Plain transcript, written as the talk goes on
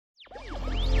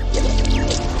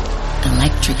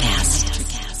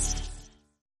Electrocast.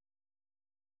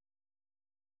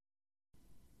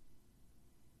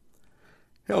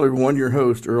 Hello everyone, your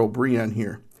host Earl Breon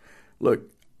here. Look,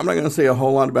 I'm not going to say a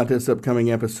whole lot about this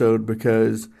upcoming episode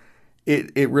because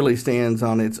it really stands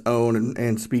on its own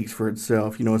and speaks for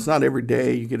itself. You know, it's not every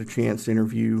day you get a chance to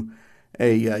interview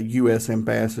a U.S.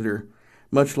 ambassador,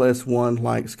 much less one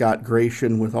like Scott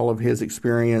Gration with all of his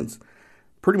experience,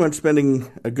 pretty much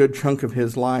spending a good chunk of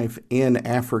his life in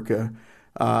Africa,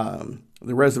 the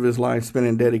rest of his life spent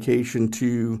in dedication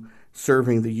to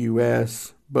serving the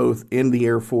U.S., both in the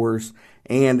Air Force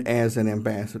and as an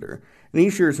ambassador. And he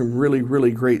shares some really,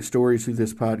 really great stories through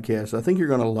this podcast. I think you're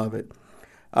going to love it.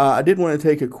 I did want to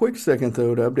take a quick second,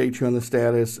 though, to update you on the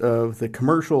status of the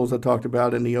commercials I talked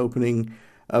about in the opening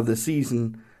of the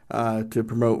season to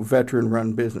promote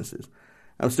veteran-run businesses.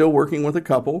 I'm still working with a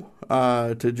couple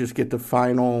to just get the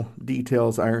final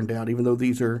details ironed out. Even though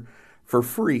these are for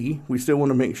free, we still want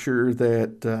to make sure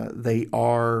that they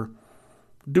are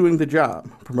doing the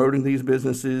job, promoting these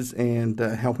businesses and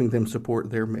helping them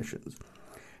support their missions.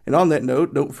 And on that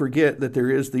note, don't forget that there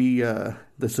is the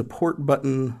support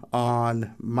button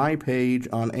on my page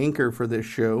on Anchor for this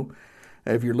show.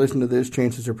 If you're listening to this,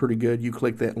 chances are pretty good you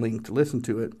click that link to listen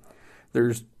to it.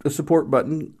 There's a support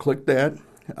button. Click that.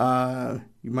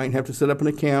 You might have to set up an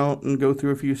account and go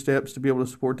through a few steps to be able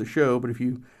to support the show. But if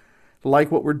you like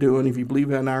what we're doing, if you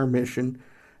believe in our mission,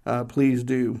 please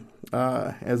do.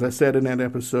 As I said in that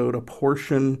episode, a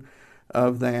portion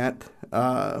of that,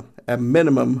 a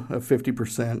minimum of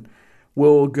 50%,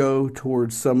 will go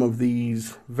towards some of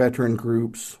these veteran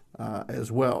groups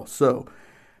as well. So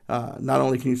not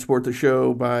only can you support the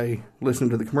show by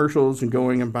listening to the commercials and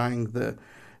going and buying the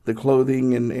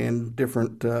clothing and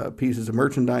different pieces of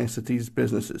merchandise that these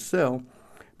businesses sell,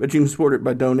 but you can support it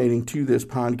by donating to this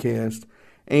podcast,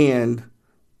 and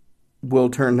we'll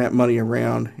turn that money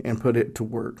around and put it to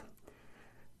work.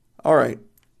 All right,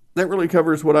 that really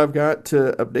covers what I've got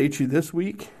to update you this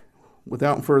week.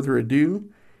 Without further ado,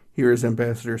 here is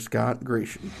Ambassador Scott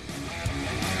Gration.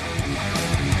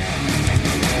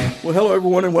 Well, hello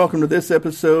everyone, and welcome to this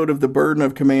episode of the Burden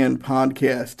of Command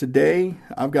podcast. Today,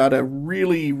 I've got a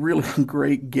really, really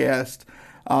great guest,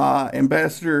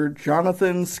 Ambassador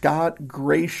Jonathan Scott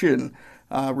Gration,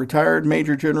 retired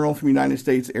Major General from the United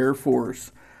States Air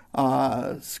Force.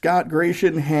 Scott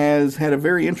Gration has had a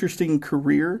very interesting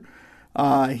career.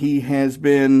 He has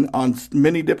been on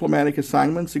many diplomatic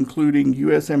assignments, including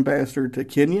U.S. Ambassador to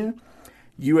Kenya,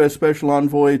 U.S. Special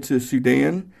Envoy to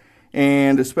Sudan,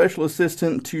 and a Special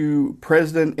Assistant to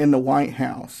President in the White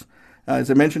House.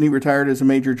 As I mentioned, he retired as a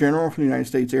Major General from the United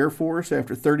States Air Force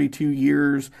after 32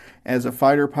 years as a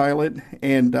fighter pilot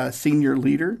and senior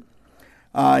leader.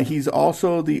 He's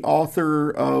also the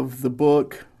author of the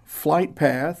book Flight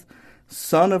Path,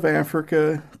 Son of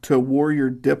Africa to Warrior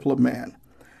Diplomat.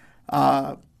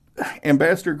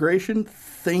 Ambassador Gration,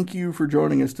 thank you for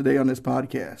joining us today on this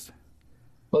podcast.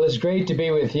 Well, it's great to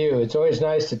be with you. It's always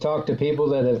nice to talk to people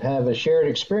that have a shared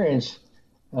experience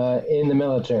in the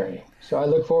military. So I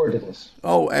look forward to this.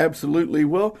 Oh, absolutely.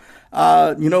 Well,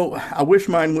 I wish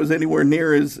mine was anywhere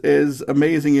near as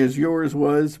amazing as yours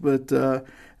was, but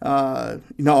I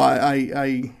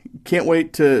can't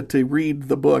wait to read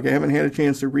the book. I haven't had a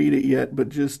chance to read it yet, but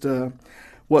just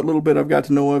what little bit I've got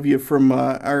to know of you from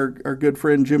our good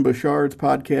friend Jim Bouchard's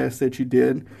podcast that you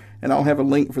did. And I'll have a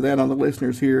link for that on the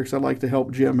listeners here because I'd like to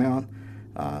help Jim out.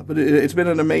 But it's been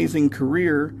an amazing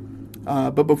career.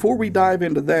 But before we dive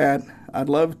into that, I'd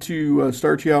love to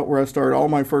start you out where I start all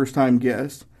my first-time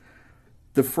guests.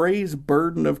 The phrase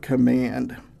burden of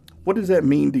command, what does that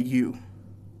mean to you?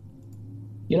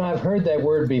 You know, I've heard that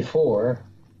word before,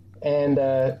 and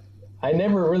I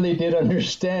never really did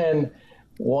understand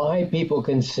why people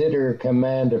consider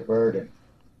command a burden.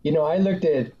 You know, I looked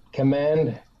at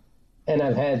command, and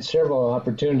I've had several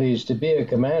opportunities to be a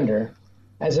commander,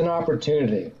 as an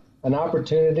opportunity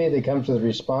that comes with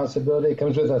responsibility, it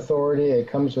comes with authority, it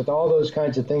comes with all those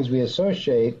kinds of things we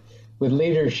associate with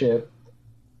leadership,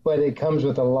 but it comes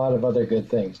with a lot of other good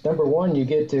things. Number one, you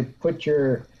get to put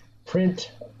your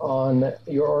print on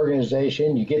your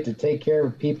organization, you get to take care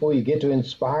of people, you get to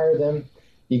inspire them,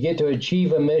 you get to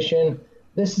achieve a mission.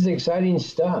 This is exciting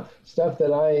stuff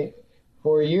that I,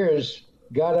 for years,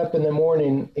 got up in the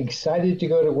morning excited to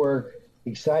go to work,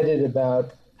 excited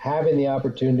about having the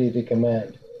opportunity to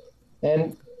command.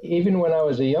 And even when I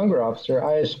was a younger officer,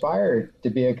 I aspired to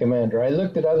be a commander. I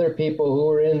looked at other people who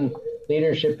were in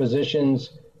leadership positions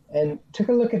and took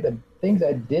a look at the things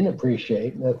I didn't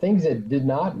appreciate, and the things that did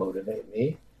not motivate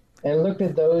me, and looked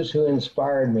at those who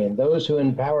inspired me and those who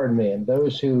empowered me and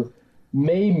those who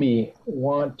made me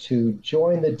want to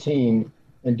join the team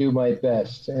and do my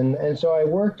best. And so I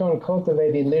worked on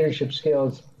cultivating leadership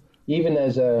skills even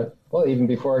even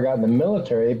before I got in the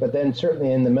military, but then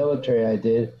certainly in the military I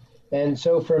did. And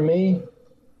so for me,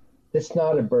 it's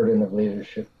not a burden of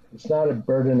leadership. It's not a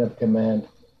burden of command.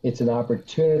 It's an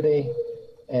opportunity,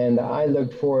 and I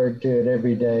look forward to it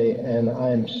every day. And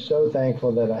I'm so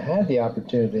thankful that I had the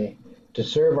opportunity to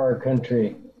serve our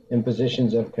country in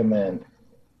positions of command.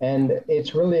 And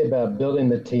it's really about building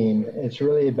the team. It's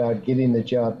really about getting the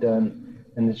job done.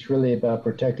 And it's really about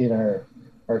protecting our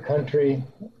country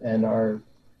and our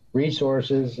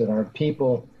resources and our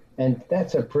people. And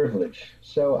that's a privilege.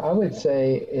 So I would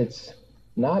say it's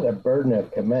not a burden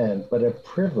of command, but a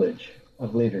privilege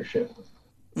of leadership.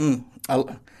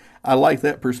 I, I like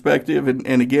that perspective.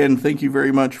 And again, thank you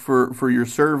very much for your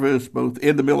service, both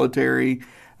in the military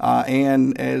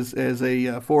and as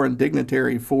a foreign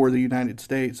dignitary for the United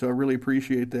States. So I really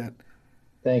appreciate that.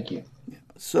 Thank you.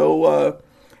 So,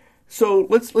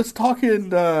 let's talk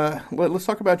let's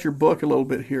talk about your book a little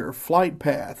bit here. Flight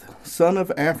Path: Son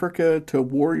of Africa to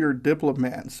Warrior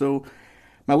Diplomat. So,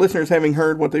 my listeners, having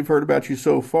heard what they've heard about you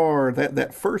so far,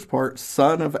 that first part,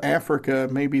 Son of Africa,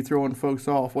 may be throwing folks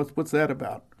off. What's that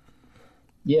about?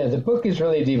 Yeah, the book is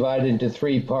really divided into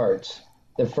three parts.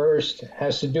 The first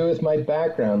has to do with my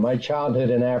background, my childhood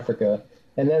in Africa,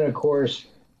 and then, of course,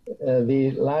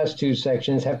 the last two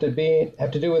sections have to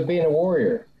do with being a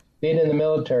warrior, being in the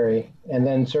military, and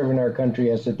then serving our country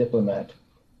as a diplomat,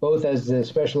 both as the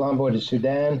special envoy to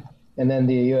Sudan and then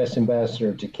the U.S.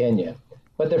 ambassador to Kenya.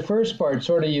 But the first part's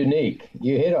sort of unique.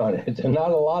 You hit on it.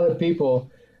 Not a lot of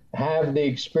people have the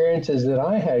experiences that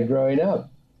I had growing up.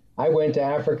 I went to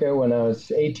Africa when I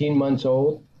was 18 months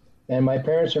old, and my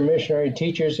parents are missionary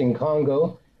teachers in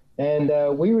Congo.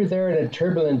 And we were there at a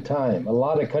turbulent time. A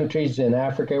lot of countries in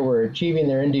Africa were achieving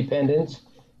their independence,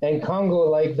 and Congo,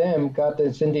 like them, got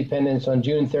its independence on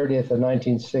June 30th of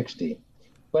 1960.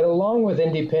 But along with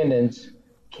independence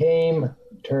came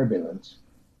turbulence.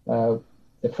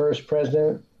 The first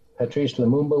president, Patrice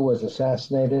Lumumba, was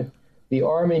assassinated. The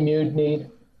army mutinied.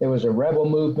 There was a rebel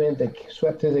movement that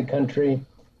swept through the country.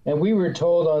 And we were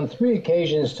told on three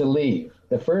occasions to leave.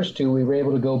 The first two, we were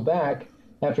able to go back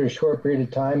after a short period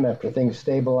of time, after things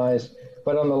stabilized.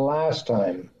 But on the last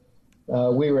time,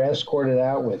 we were escorted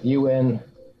out with UN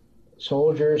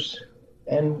soldiers.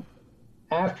 And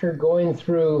after going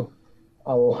through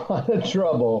a lot of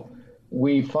trouble,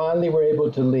 we finally were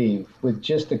able to leave with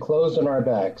just the clothes on our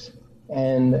backs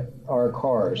and our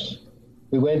cars.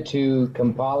 We went to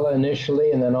Kampala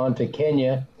initially and then on to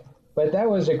Kenya. But that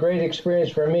was a great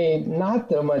experience for me, not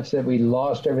so much that we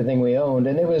lost everything we owned,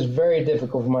 and it was very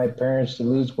difficult for my parents to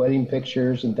lose wedding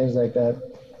pictures and things like that.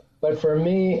 But for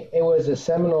me, it was a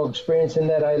seminal experience in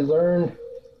that I learned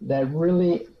that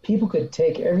really people could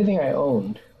take everything I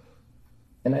owned,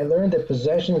 and I learned that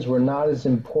possessions were not as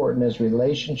important as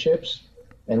relationships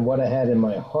and what I had in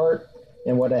my heart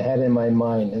and what I had in my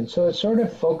mind. And so it sort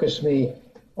of focused me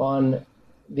on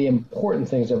the important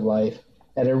things of life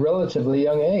at a relatively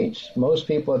young age. Most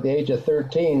people at the age of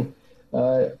 13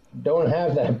 don't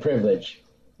have that privilege.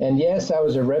 And yes, I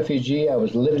was a refugee. I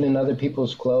was living in other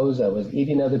people's clothes. I was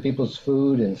eating other people's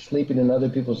food and sleeping in other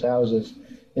people's houses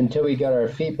until we got our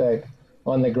feet back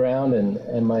on the ground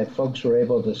and my folks were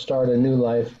able to start a new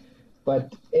life.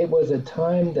 But it was a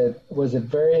time that was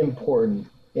very important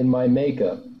in my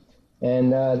makeup.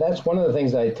 And that's one of the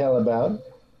things I tell about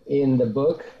in the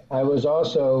book. I was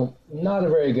also not a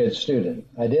very good student.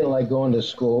 I didn't like going to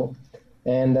school.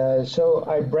 And so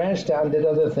I branched out and did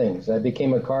other things. I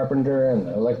became a carpenter and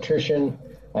an electrician.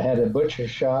 I had a butcher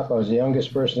shop. I was the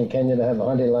youngest person in Kenya to have a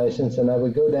hunting license. And I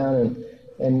would go down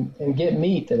and get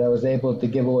meat that I was able to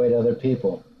give away to other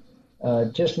people.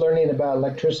 Just learning about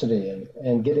electricity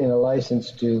and getting a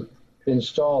license to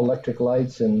install electric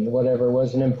lights and whatever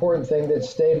was an important thing that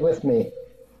stayed with me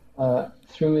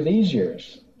through these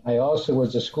years. I also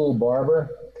was a school barber,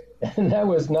 and that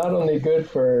was not only good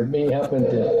for me helping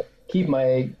to keep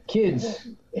my kids'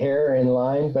 hair in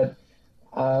line, but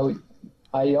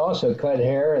I also cut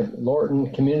hair at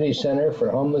Lorton Community Center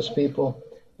for homeless people,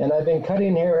 and I've been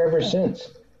cutting hair ever since.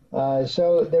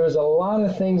 So there was a lot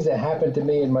of things that happened to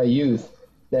me in my youth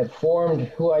that formed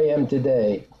who I am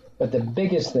today. But the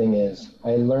biggest thing is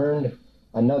I learned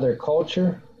another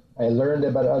culture, I learned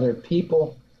about other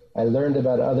people, I learned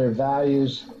about other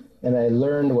values, and I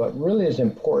learned what really is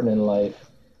important in life.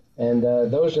 And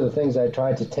those are the things I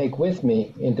tried to take with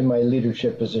me into my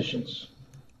leadership positions.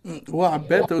 Well, I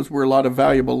bet those were a lot of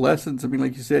valuable lessons. I mean,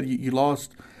 like you said, you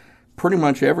lost pretty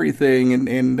much everything,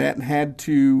 and that had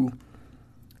to,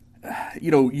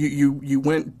 you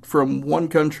went from one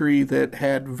country that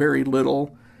had very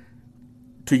little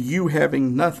to you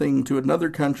having nothing to another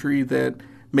country that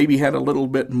maybe had a little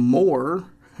bit more,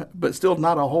 but still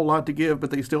not a whole lot to give,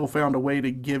 but they still found a way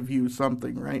to give you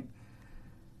something, right?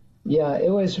 Yeah, it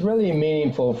was really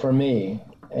meaningful for me,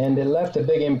 and it left a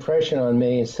big impression on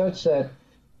me, such that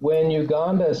when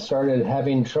Uganda started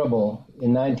having trouble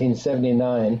in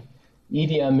 1979,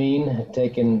 Idi Amin had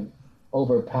taken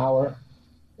over power,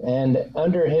 and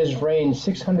under his reign,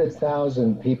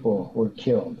 600,000 people were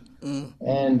killed,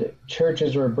 and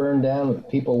churches were burned down with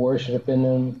people worshiping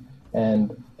them,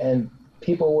 and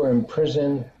people were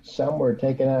imprisoned. Some were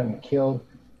taken out and killed.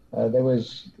 There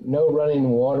was no running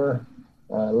water.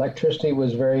 Electricity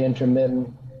was very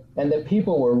intermittent, and the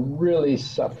people were really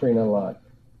suffering a lot.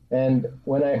 And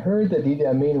when I heard that Idi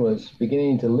Amin was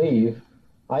beginning to leave,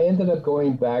 I ended up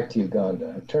going back to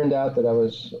Uganda. It turned out that I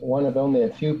was one of only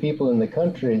a few people in the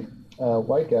country,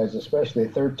 white guys especially,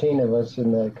 13 of us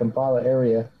in the Kampala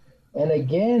area. And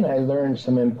again, I learned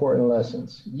some important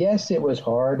lessons. Yes, it was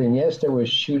hard, and yes, there was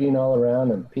shooting all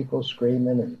around and people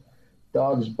screaming and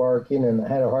dogs barking, and I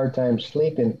had a hard time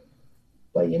sleeping.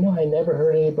 But I never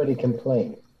heard anybody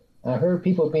complain. I heard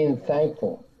people being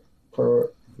thankful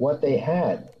for what they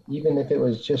had, even if it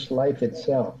was just life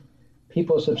itself.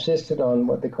 People subsisted on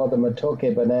what they call the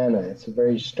matoke banana. It's a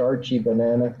very starchy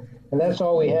banana, and that's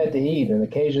all we had to eat, and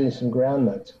occasionally some ground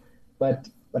nuts. But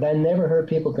I never heard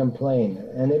people complain,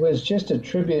 and it was just a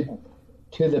tribute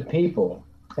to the people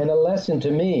and a lesson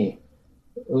to me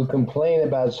who complain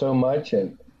about so much.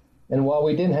 And while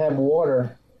we didn't have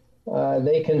water,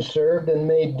 they conserved and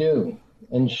made do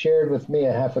and shared with me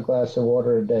a half a glass of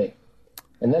water a day.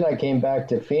 And then I came back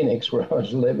to Phoenix where I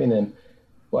was living, and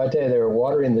well, I tell you, they were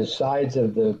watering the sides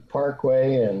of the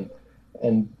parkway,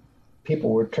 and people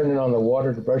were turning on the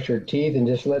water to brush their teeth and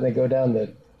just letting it go down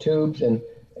the tubes. And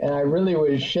I really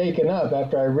was shaken up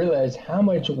after I realized how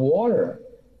much water,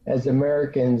 as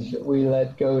Americans, we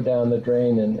let go down the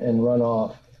drain and run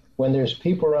off when there's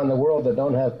people around the world that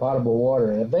don't have potable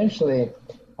water. And eventually,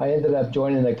 I ended up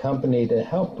joining a company to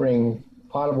help bring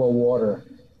potable water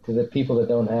to the people that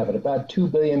don't have it. About 2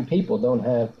 billion people don't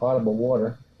have potable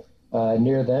water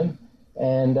near them.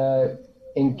 And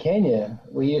in Kenya,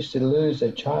 we used to lose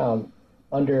a child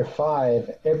under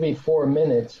 5 every 4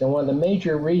 minutes. And one of the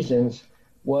major reasons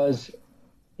was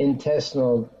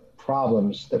intestinal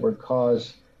problems that were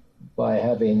caused by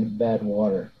having bad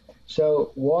water.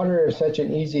 So water is such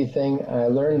an easy thing. I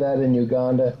learned that in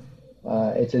Uganda.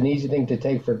 It's an easy thing to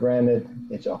take for granted.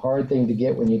 It's a hard thing to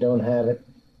get when you don't have it.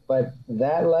 But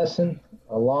that lesson,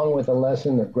 along with a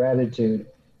lesson of gratitude,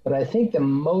 but I think the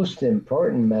most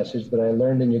important message that I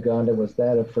learned in Uganda was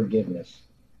that of forgiveness.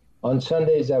 On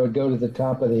Sundays, I would go to the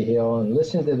top of the hill and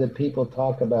listen to the people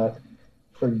talk about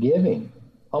forgiving.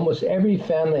 Almost every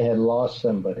family had lost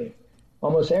somebody.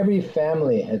 Almost every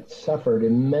family had suffered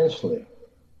immensely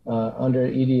under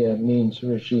Idi Amin's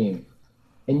regime.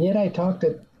 And yet I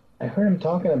heard him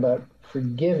talking about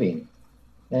forgiving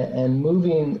and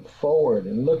moving forward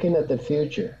and looking at the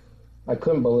future. I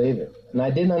couldn't believe it. And I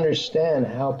didn't understand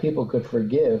how people could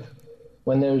forgive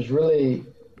when there's really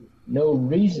no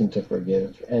reason to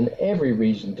forgive and every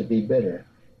reason to be bitter.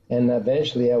 And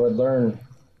eventually I would learn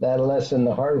that lesson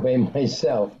the hard way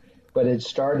myself, but it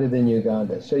started in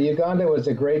Uganda. So Uganda was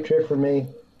a great trip for me,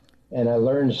 and I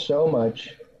learned so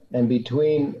much. And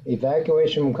between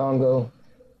evacuation from Congo,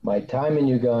 my time in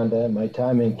Uganda, my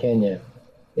time in Kenya,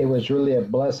 it was really a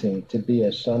blessing to be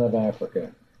a son of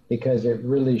Africa, because it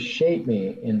really shaped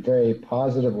me in very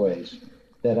positive ways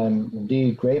that I'm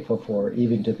indeed grateful for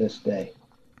even to this day.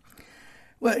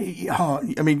 Well,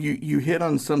 I mean, you hit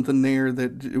on something there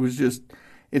that it was just,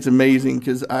 it's amazing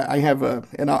because I have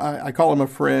I call him a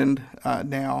friend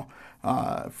now.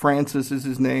 Francis is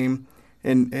his name,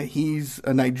 and he's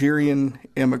a Nigerian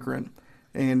immigrant.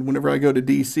 And whenever I go to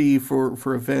D.C.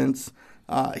 for events,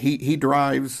 he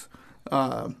drives.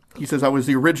 He says I was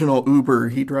the original Uber.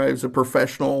 He drives a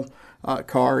professional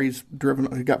car. He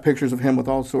got pictures of him with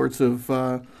all sorts of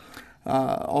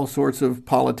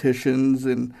politicians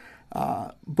and.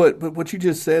 But what you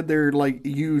just said there, like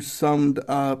you summed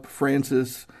up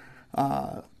Francis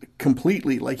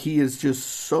completely. Like he is just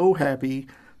so happy,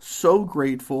 so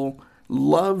grateful.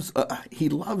 He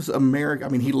loves America. I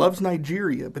mean, he loves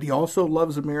Nigeria, but he also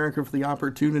loves America for the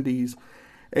opportunities.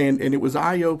 And it was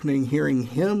eye opening hearing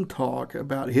him talk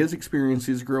about his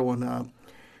experiences growing up.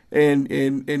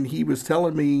 And he was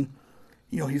telling me,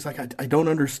 he's like, I don't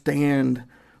understand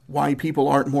why people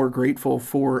aren't more grateful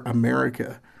for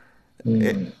America.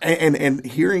 Mm. And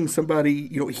hearing somebody,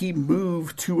 he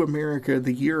moved to America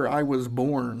the year I was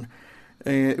born.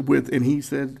 and he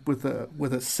said with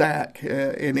a sack,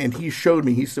 and he showed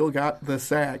me he still got the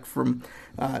sack from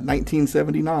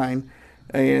 1979,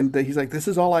 and he's like, this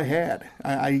is all I had.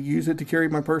 I use it to carry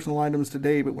my personal items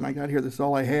today, but when I got here, this is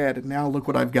all I had, and now look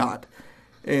what I've got.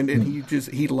 And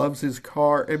he loves his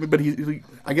car. But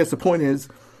I guess the point is,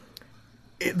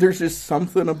 there's just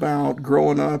something about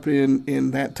growing up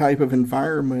in that type of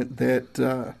environment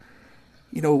that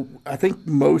I think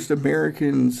most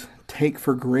Americans take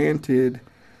for granted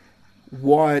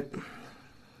what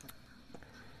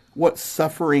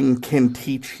suffering can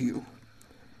teach you,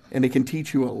 and it can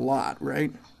teach you a lot,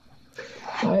 right?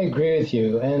 I agree with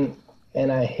you,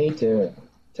 and I hate to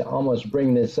almost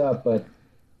bring this up, but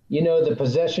the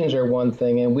possessions are one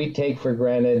thing, and we take for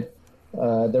granted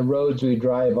the roads we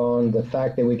drive on, the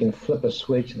fact that we can flip a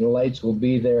switch and the lights will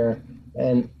be there,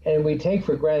 and we take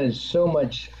for granted so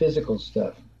much physical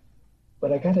stuff.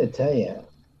 But I got to tell you,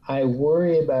 I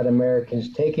worry about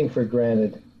Americans taking for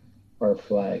granted our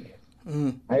flag.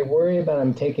 I worry about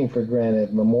them taking for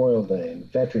granted Memorial Day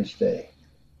and Veterans Day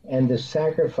and the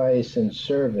sacrifice and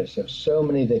service of so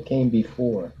many that came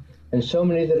before and so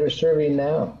many that are serving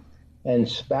now, and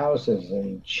spouses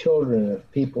and children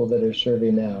of people that are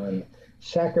serving now, and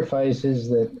sacrifices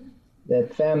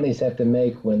that families have to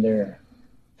make when their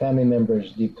family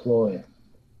members deploy.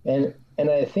 And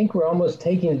I think we're almost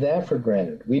taking that for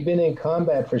granted. We've been in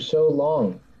combat for so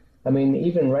long. I mean,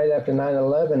 even right after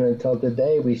 9/11 until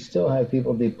today, we still have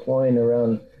people deploying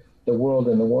around the world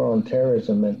in the war on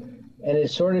terrorism. And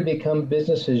it's sort of become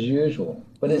business as usual,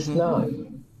 but it's not.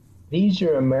 These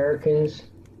are Americans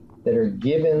that are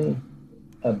given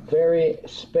a very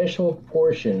special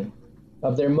portion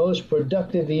of their most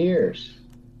productive years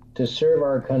to serve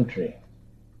our country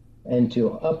and to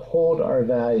uphold our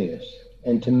values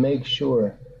and to make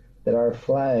sure that our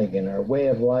flag and our way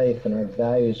of life and our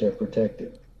values are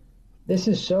protected. This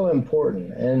is so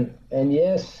important. And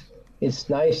yes, it's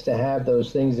nice to have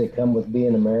those things that come with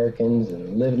being Americans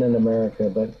and living in America,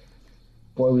 but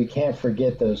boy, we can't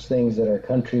forget those things that our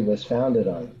country was founded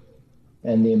on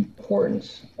and the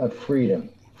importance of freedom.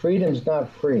 Freedom's not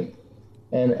free.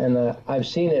 And I've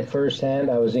seen it firsthand.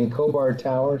 I was in Khobar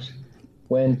Towers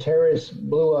when terrorists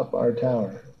blew up our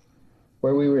tower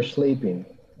where we were sleeping.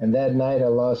 And that night I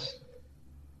lost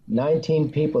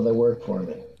 19 people that worked for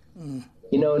me.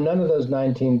 None of those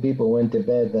 19 people went to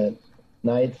bed that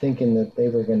night thinking that they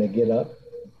were going to get up,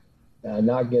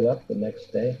 not get up the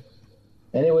next day.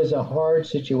 And it was a hard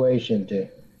situation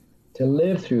to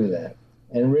live through that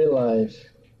and realize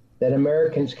that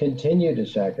Americans continue to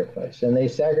sacrifice, and they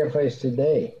sacrifice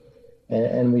today.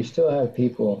 And we still have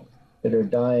people that are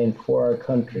dying for our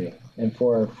country and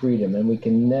for our freedom, and we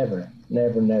can never,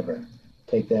 never, never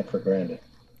take that for granted.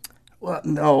 Well,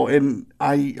 no, and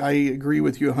I agree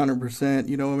with you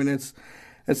 100%.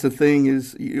 That's the thing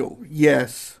is,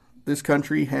 yes, this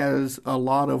country has a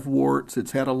lot of warts.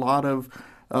 It's had a lot of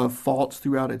faults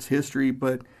throughout its history,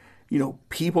 but,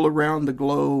 people around the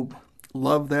globe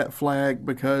love that flag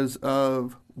because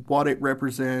of what it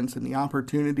represents and the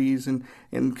opportunities and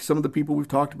some of the people we've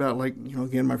talked about, like,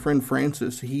 again, my friend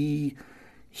Francis, he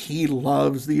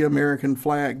loves the American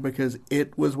flag because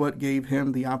it was what gave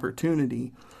him the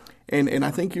opportunity. And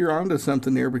I think you're onto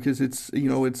something there because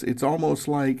it's almost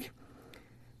like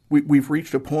we've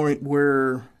reached a point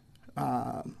where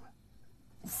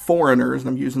foreigners, and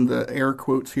I'm using the air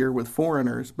quotes here with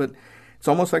foreigners, but it's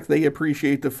almost like they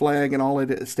appreciate the flag and all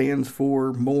it stands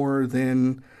for more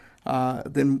than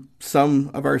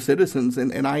some of our citizens.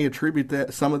 And I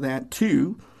attribute some of that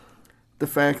to the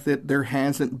fact that there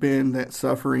hasn't been that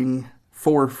suffering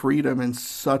for freedom in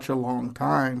such a long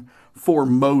time for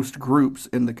most groups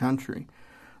in the country.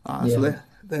 So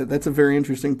that's a very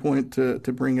interesting point to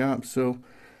bring up. So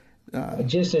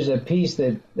just there's a piece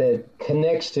that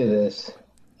connects to this,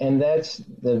 and that's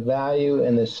the value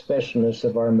and the specialness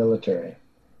of our military.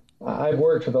 I've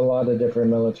worked with a lot of different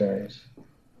militaries,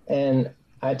 and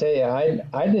I tell you,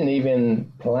 I didn't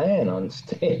even plan on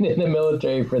staying in the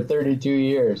military for 32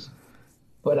 years,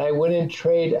 but I wouldn't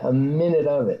trade a minute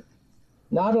of it.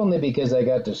 Not only because I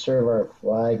got to serve our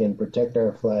flag and protect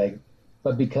our flag,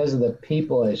 but because of the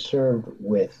people I served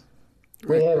with.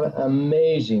 We have an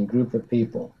amazing group of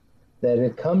people that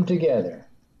have come together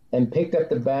and picked up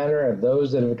the banner of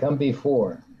those that have come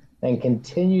before and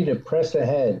continue to press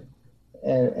ahead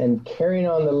and carrying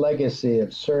on the legacy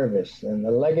of service and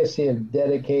the legacy of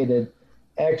dedicated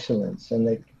excellence and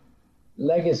the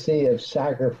legacy of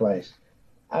sacrifice.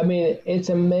 I mean, it's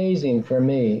amazing for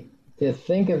me to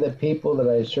think of the people that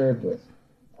I served with.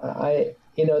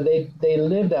 They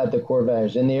lived out the core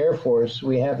values. In the Air Force,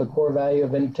 we have the core value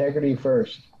of integrity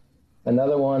first,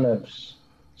 another one of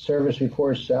service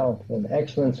before self and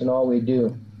excellence in all we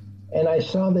do. And I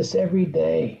saw this every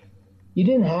day. You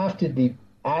didn't have to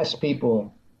ask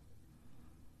people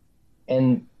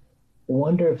and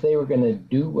wonder if they were going to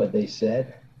do what they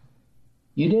said.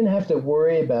 You didn't have to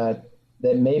worry about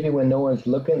that maybe when no one's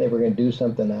looking, they were going to do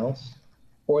something else,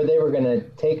 or they were going to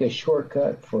take a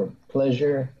shortcut for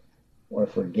pleasure or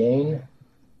for gain.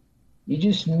 You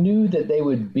just knew that they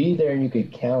would be there and you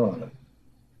could count on them.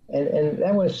 And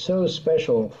that was so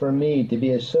special for me to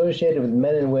be associated with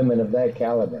men and women of that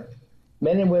caliber.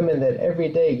 Men and women that every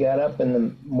day got up in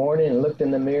the morning and looked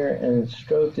in the mirror and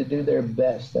strove to do their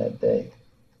best that day.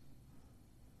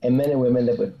 And men and women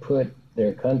that would put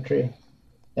their country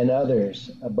and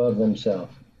others above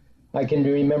themselves. I can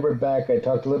remember back, I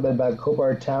talked a little bit about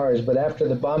Khobar Towers, but after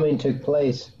the bombing took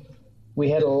place, we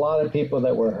had a lot of people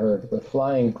that were hurt with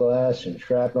flying glass and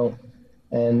shrapnel.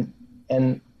 And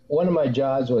one of my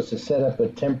jobs was to set up a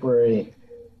temporary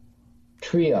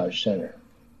triage center.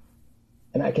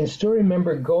 And I can still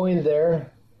remember going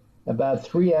there about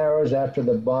 3 hours after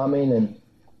the bombing, and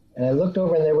I looked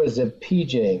over and there was a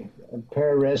PJ, a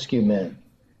pararescue man,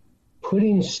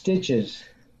 putting stitches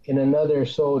in another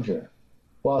soldier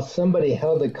while somebody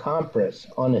held a compress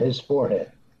on his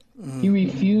forehead. He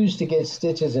refused to get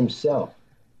stitches himself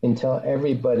until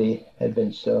everybody had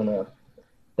been sewn up.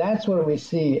 That's what we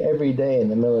see every day in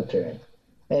the military.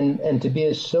 And to be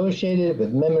associated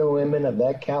with men and women of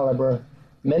that caliber,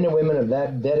 men and women of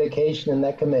that dedication and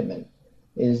that commitment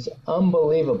is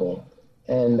unbelievable.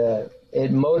 And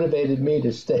it motivated me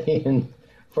to stay in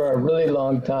for a really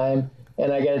long time.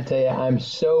 And I got to tell you, I'm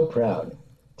so proud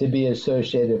to be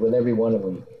associated with every one of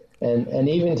them. And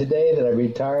even today that I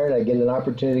retired, I get an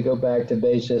opportunity to go back to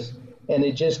basis, and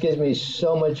it just gives me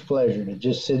so much pleasure to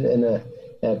just sit in a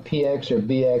PX or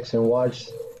BX and watch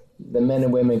the men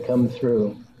and women come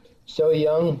through. So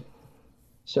young,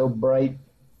 so bright,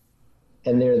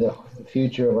 and they're the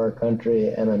future of our country,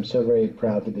 and I'm so very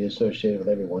proud to be associated with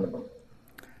every one of them.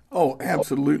 Oh,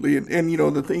 absolutely. And you know,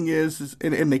 the thing is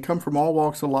and they come from all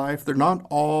walks of life. They're not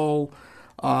all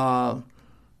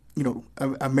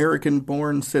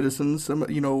American-born citizens. In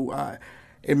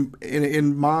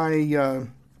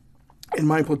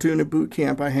my platoon at boot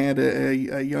camp, I had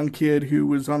a young kid who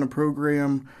was on a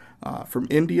program from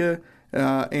India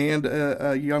and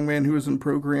a young man who was in a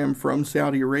program from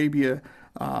Saudi Arabia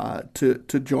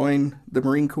to join the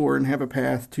Marine Corps and have a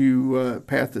path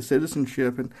to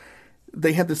citizenship. And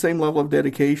they had the same level of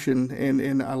dedication,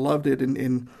 and I loved it.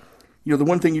 And you know, the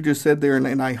one thing you just said there,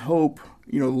 and I hope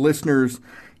listeners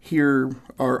here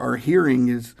are hearing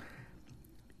is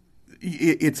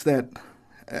it's that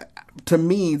to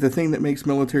me the thing that makes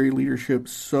military leadership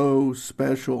so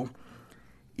special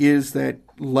is that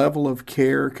level of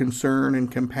care, concern,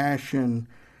 and compassion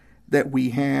that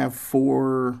we have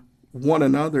for one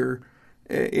another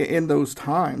in those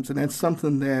times. And that's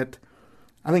something that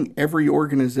I think every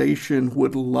organization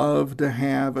would love to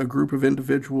have, a group of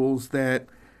individuals that,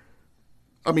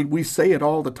 I mean, we say it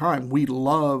all the time. We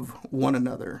love one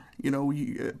another. You know,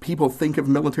 people think of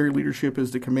military leadership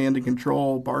as the command and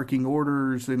control, barking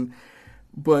orders,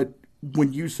 but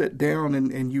when you sit down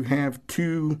and you have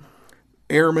two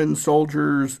airmen,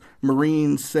 soldiers,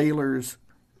 Marines, sailors,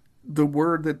 the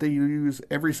word that they use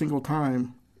every single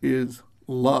time is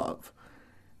love.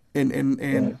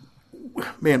 And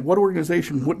man, what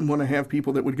organization wouldn't want to have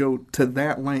people that would go to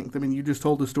that length? I mean, you just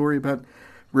told the story about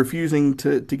refusing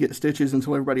to get stitches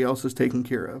until everybody else is taken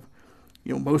care of.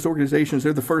 You know, most organizations,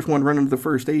 they're the first one running the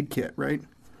first aid kit, right?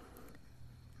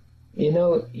 You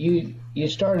know, you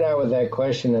started out with that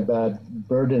question about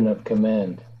burden of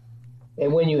command.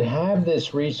 And when you have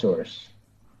this resource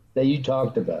that you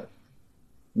talked about,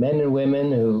 men and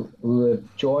women who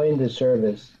have joined the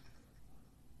service,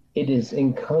 it is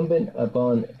incumbent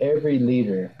upon every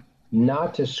leader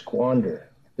not to squander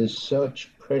this such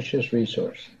precious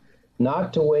resource,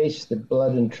 not to waste the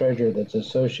blood and treasure that's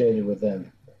associated with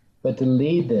them, but to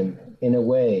lead them in a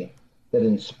way that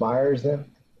inspires them,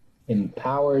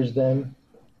 empowers them,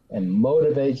 and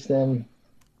motivates them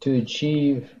to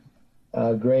achieve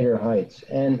greater heights.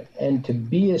 And to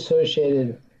be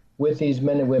associated with these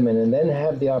men and women and then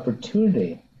have the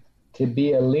opportunity to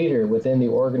be a leader within the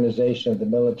organization of the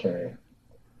military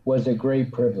was a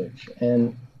great privilege.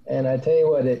 And I tell you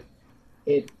what,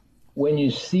 it when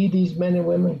you see these men and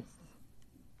women,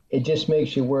 it just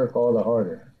makes you work all the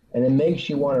harder. And it makes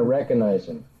you want to recognize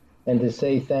them and to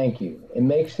say thank you. It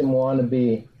makes them want to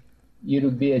be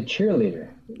a cheerleader,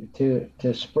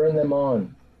 to spur them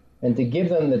on and to give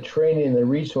them the training and the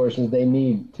resources they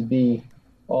need to be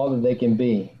all that they can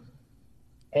be.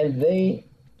 And they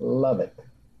love it.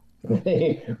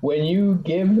 When you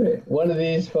give one of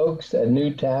these folks a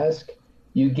new task,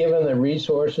 you give them the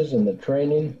resources and the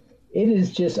training. It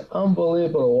is just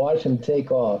unbelievable to watch them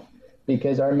take off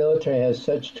because our military has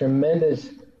such tremendous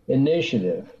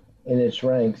initiative in its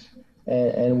ranks,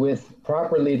 and with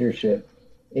proper leadership,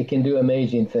 it can do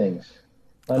amazing things.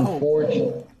 Oh,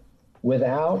 Unfortunately,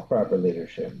 without proper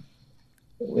leadership,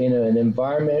 in an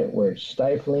environment where it's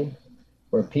stifling,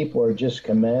 where people are just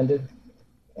commanded,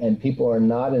 and people are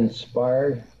not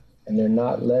inspired and they're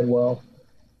not led well,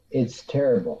 it's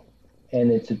terrible. And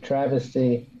it's a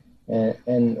travesty.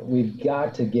 And we've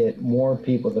got to get more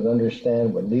people that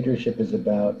understand what leadership is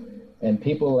about and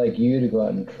people like you to go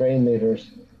out and train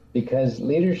leaders because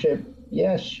leadership,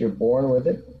 yes, you're born with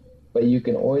it, but you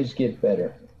can always get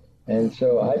better. And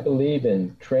so I believe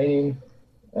in training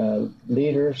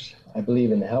leaders. I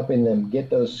believe in helping them get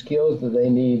those skills that they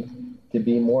need to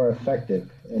be more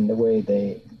effective in the way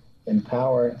they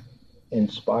empower,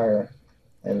 inspire,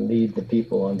 and lead the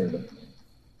people under them.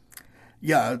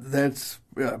 yeah, that's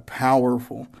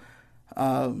powerful.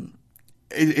 Um,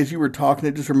 as you were talking,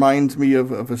 it just reminds me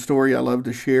of a story I love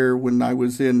to share when I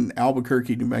was in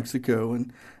Albuquerque, New Mexico,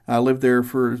 and I lived there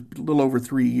for a little over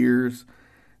 3 years.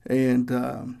 And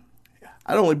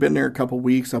I'd only been there a couple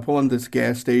weeks. I pull into this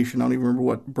gas station. I don't even remember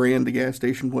what brand the gas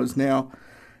station was now,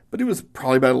 but it was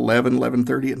probably about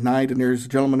 11:30 at night. And there's a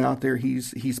gentleman out there.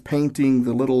 He's painting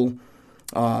the little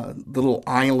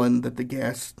island that the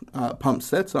gas pump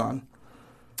sets on,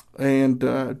 and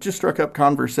just struck up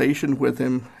conversation with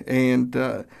him. And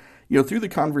through the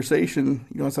conversation,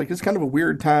 it's like it's kind of a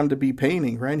weird time to be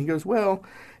painting, right? And he goes, "Well,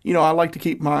 I like to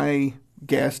keep my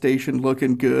gas station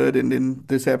looking good, and then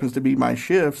this happens to be my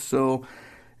shift, so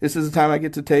this is the time I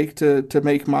get to take to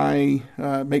make my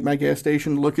gas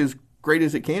station look as great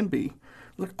as it can be."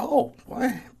 I'm like, oh, well,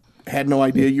 I had no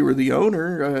idea you were the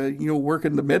owner.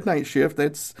 Working the midnight shift.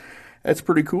 That's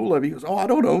pretty cool of you. He goes, "Oh, I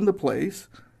don't own the place."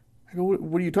 I go,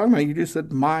 "What are you talking about? You just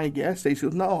said my gas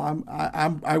station." He goes, "No,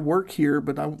 I work here,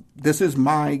 but this is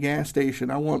my gas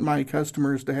station. I want my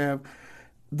customers to have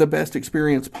the best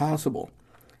experience possible."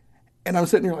 And I'm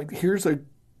sitting there like, here's a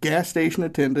gas station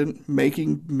attendant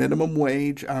making minimum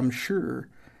wage, I'm sure.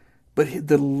 But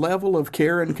the level of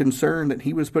care and concern that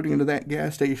he was putting into that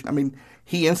gas station, I mean,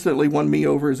 he instantly won me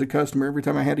over as a customer. Every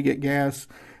time I had to get gas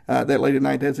that late at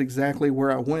night, that's exactly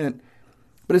where I went.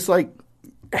 But it's like,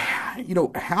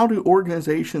 how do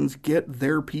organizations get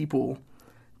their people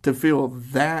to feel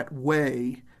that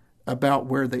way about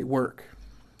where they work?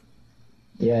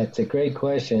 Yeah, it's a great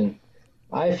question.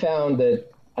 I found that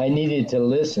I needed to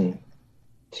listen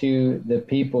to the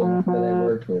people that I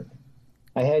worked with.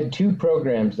 I had two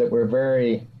programs that were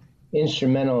very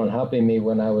instrumental in helping me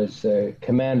when I was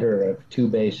commander of two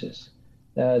bases.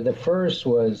 The first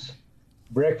was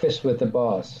Breakfast with the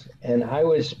Boss, and I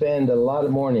would spend a lot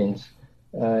of mornings.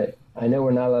 I know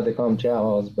we're not allowed to call them chow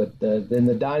halls, but in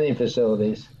the dining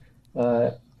facilities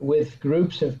with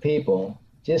groups of people,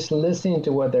 just listening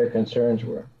to what their concerns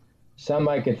were. Some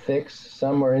I could fix,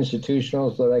 some were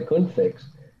institutional that I couldn't fix,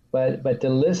 but to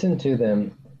listen to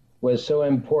them was so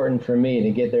important for me to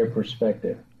get their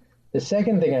perspective. The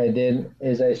second thing I did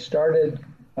is I started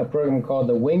a program called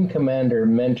the Wing Commander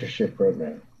Mentorship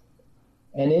Program.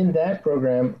 And in that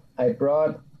program, I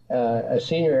brought a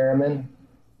senior airman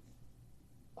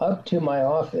up to my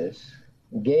office,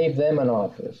 gave them an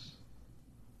office,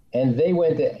 and they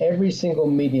went to every single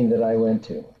meeting that I went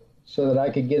to so that I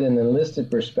could get an enlisted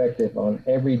perspective on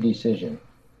every decision.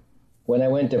 When I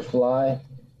went to fly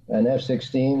an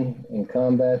F-16 in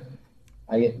combat,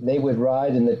 they would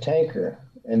ride in the tanker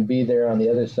and be there on the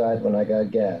other side when I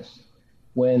got gas.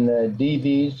 When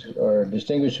DVs or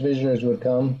distinguished visitors would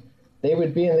come, they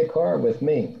would be in the car with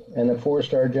me and a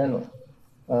four-star general.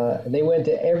 They went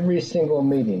to every single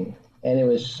meeting, and it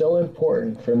was so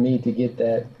important for me to get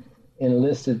that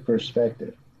enlisted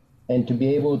perspective and to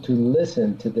be able to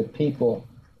listen to the people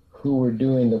who were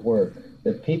doing the work,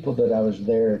 the people that I was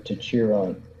there to cheer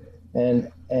on.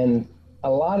 And a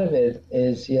lot of it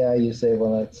is, yeah, you say,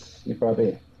 well, you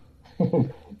probably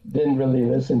didn't really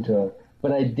listen to them,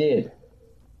 but I did.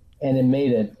 And it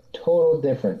made a total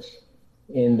difference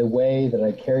in the way that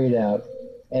I carried out.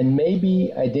 And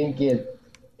maybe I didn't get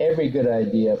every good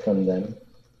idea from them,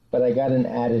 but I got an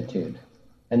attitude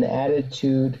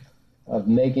of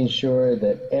making sure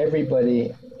that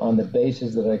everybody on the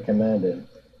bases that I commanded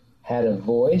had a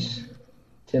voice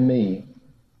to me,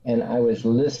 and I was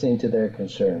listening to their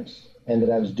concerns, and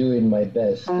that I was doing my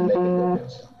best to make a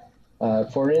difference.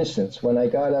 For instance, when I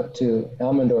got up to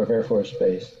Elmendorf Air Force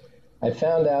Base, I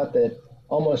found out that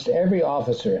almost every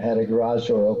officer had a garage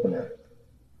door opener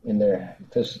in their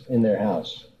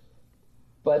house.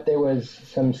 but there was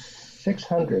some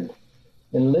 600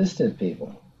 enlisted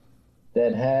people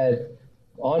that had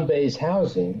on-base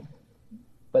housing,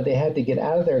 but they had to get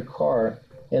out of their car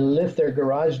and lift their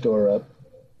garage door up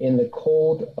in the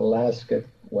cold Alaska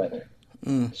weather.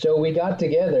 So we got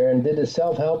together and did a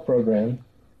self-help program.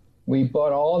 We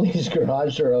bought all these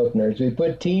garage door openers. We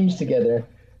put teams together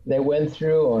that went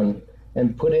through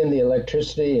and put in the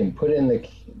electricity and put in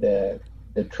the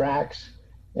tracks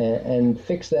and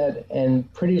fixed that.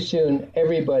 And pretty soon,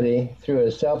 everybody through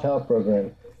a self-help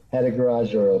program had a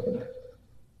garage door opener.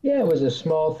 Yeah, it was a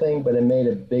small thing, but it made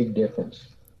a big difference.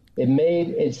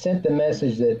 It sent the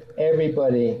message that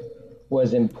everybody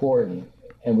was important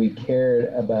and we cared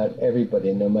about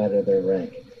everybody, no matter their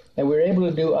rank. And we were able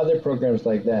to do other programs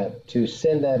like that to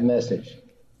send that message.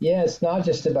 Yeah, it's not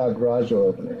just about garage door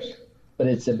openers, but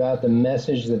it's about the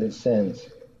message that it sends.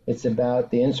 It's about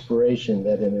the inspiration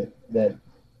that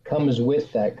comes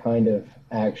with that kind of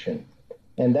action.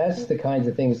 And that's the kinds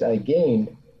of things I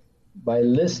gained by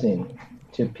listening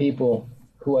to people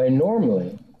who I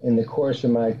normally, in the course of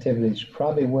my activities,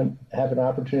 probably wouldn't have an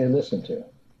opportunity to listen to.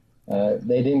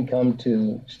 They didn't come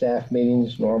to staff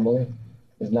meetings normally.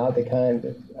 It's not the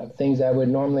kind of things I would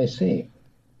normally see.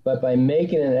 But by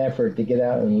making an effort to get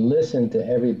out and listen to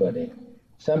everybody,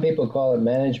 some people call it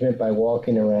management by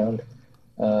walking around.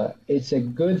 It's a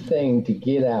good thing to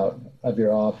get out of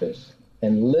your office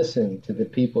and listen to the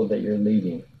people that you're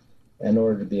leading in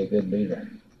order to be a good leader.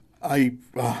 I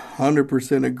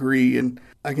 100% agree, and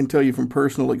I can tell you from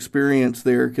personal experience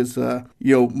there, because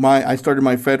I started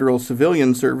my federal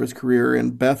civilian service career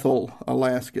in Bethel,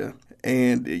 Alaska,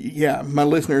 and yeah, my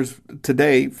listeners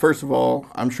today, first of all,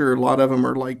 I'm sure a lot of them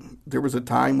are like, there was a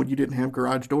time when you didn't have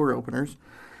garage door openers,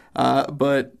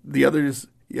 but the others,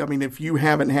 I mean, if you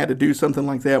haven't had to do something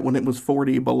like that when it was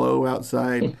 40 below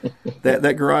outside,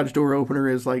 that garage door opener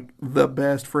is like the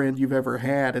best friend you've ever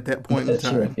had at that point in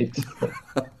time.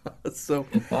 Right. So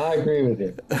I agree with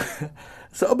you.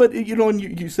 So, but and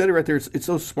you said it right there. It's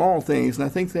those small things, and I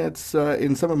think that's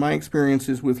in some of my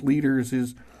experiences with leaders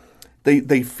is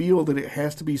they feel that it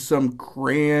has to be some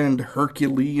grand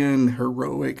Herculean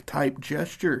heroic type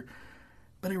gesture,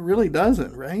 but it really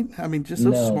doesn't, right? I mean, just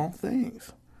those small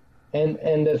things.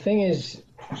 And the thing is,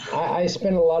 I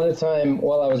spent a lot of time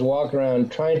while I was walking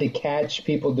around trying to catch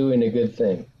people doing a good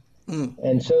thing,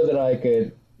 and so that I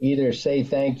could either say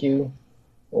thank you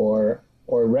or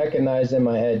recognize them.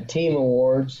 I had team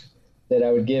awards that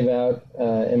I would give out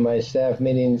in my staff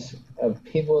meetings of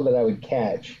people that I would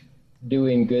catch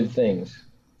doing good things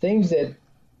that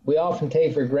we often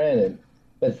take for granted,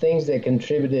 but things that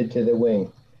contributed to the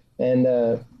wing. And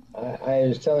I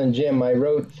was telling Jim, I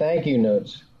wrote thank you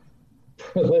notes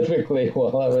prolifically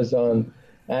while I was on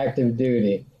active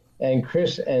duty, and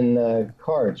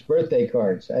cards, birthday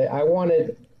cards. I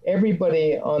wanted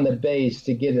everybody on the base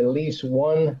to get at least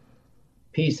one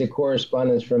piece of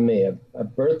correspondence from me, a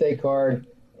birthday card,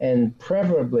 and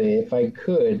preferably, if I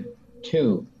could,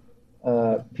 two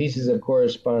pieces of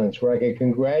correspondence where I could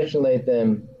congratulate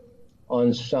them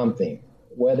on something,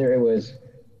 whether it was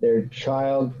their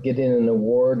child getting an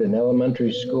award in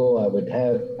elementary school.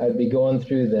 I'd be going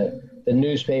through the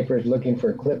newspapers looking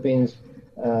for clippings.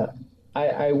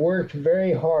 I worked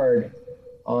very hard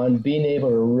on being able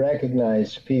to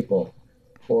recognize people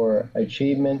for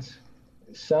achievements,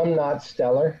 some not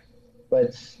stellar,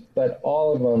 but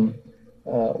all of them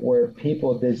where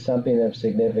people did something of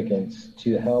significance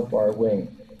to help our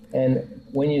wing. And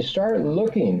when you start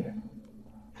looking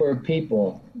for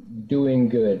people doing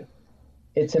good,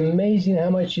 it's amazing how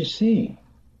much you see.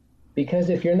 Because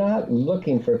if you're not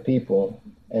looking for people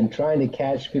and trying to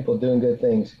catch people doing good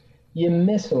things, you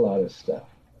miss a lot of stuff.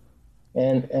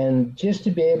 And just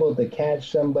to be able to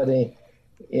catch somebody,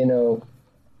 in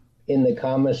the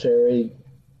commissary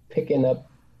picking up,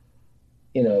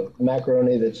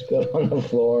 macaroni that's spilled on the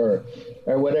floor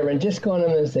or whatever, and just going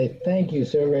on and say, thank you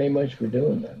so very much for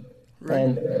doing that. Right.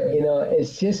 And,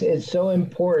 it's so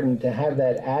important to have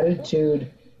that attitude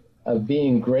of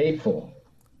being grateful,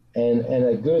 and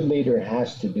a good leader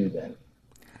has to do that.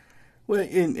 Well,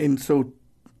 and so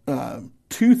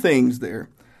two things there.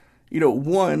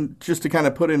 One, just to kind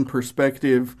of put in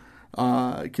perspective,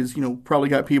 because, probably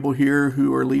got people here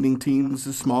who are leading teams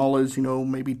as small as,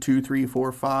 maybe 2, 3,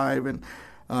 4, 5, and,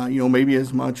 maybe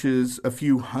as much as a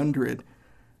few hundred.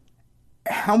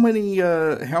 How many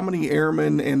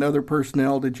airmen and other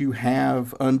personnel did you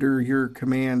have under your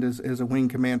command as a wing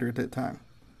commander at that time?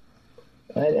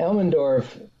 At Elmendorf,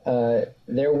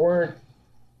 there weren't.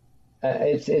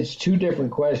 It's two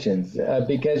different questions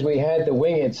because we had the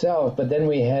wing itself, but then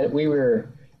we were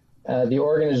the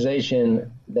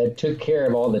organization that took care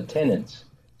of all the tenants.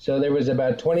 So there was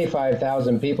about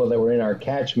 25,000 people that were in our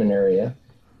catchment area,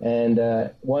 and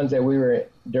ones that we were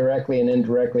directly and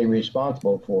indirectly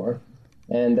responsible for.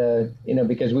 And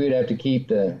because we would have to keep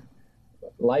the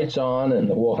lights on and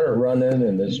the water running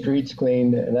and the streets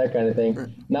cleaned and that kind of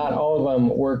thing. Not all of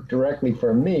them worked directly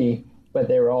for me, but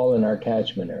they were all in our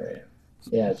catchment area.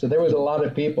 Yeah, so there was a lot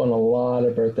of people and a lot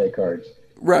of birthday cards.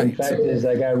 Right. In fact,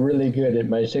 I got really good at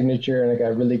my signature, and I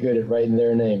got really good at writing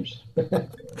their names.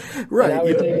 Right. And I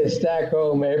would take a stack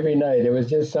home every night. It was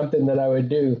just something that I would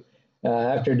do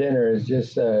after dinner, is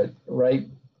just write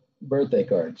birthday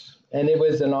cards. And it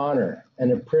was an honor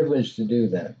and a privilege to do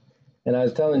that. And I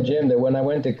was telling Jim that when I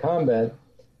went to combat,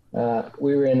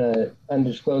 we were in an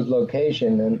undisclosed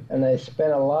location, and I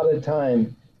spent a lot of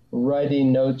time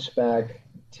writing notes back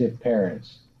to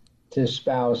parents, to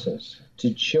spouses,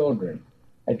 to children.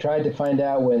 I tried to find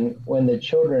out when the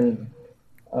children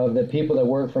of the people that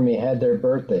worked for me had their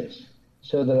birthdays,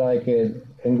 so that I could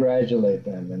congratulate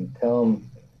them and tell them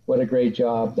what a great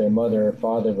job their mother or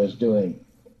father was doing.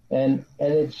 And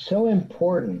it's so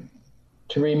important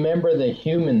to remember the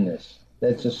humanness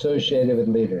that's associated with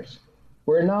leaders.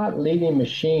 We're not leading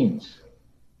machines.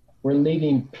 We're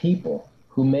leading people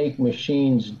who make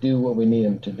machines do what we need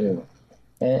them to do.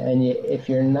 And if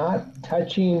you're not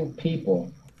touching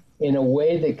people in a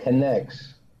way that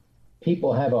connects,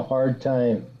 people have a hard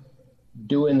time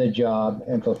doing the job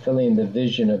and fulfilling the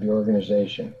vision of your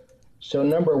organization. So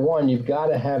number one, you've got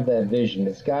to have that vision.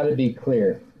 It's got to be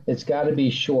clear. It's got to be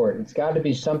short. It's got to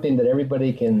be something that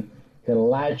everybody can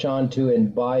latch onto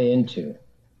and buy into.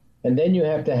 And then you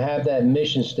have to have that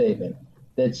mission statement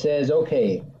that says,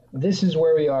 okay, this is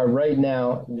where we are right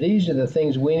now. These are the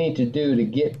things we need to do to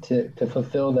get to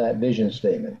fulfill that vision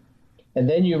statement. And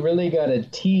then you really got to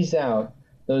tease out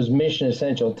those mission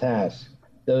essential tasks,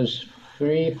 those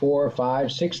 3, 4,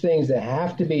 5, 6 things that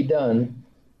have to be done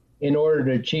in order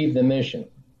to achieve the mission.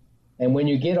 And when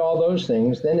you get all those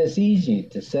things, then it's easy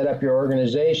to set up your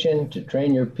organization, to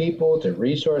train your people, to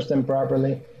resource them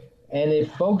properly. And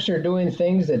if folks are doing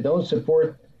things that don't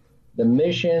support the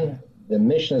mission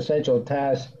essential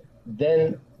tasks,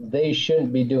 then they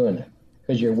shouldn't be doing it,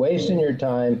 because you're wasting your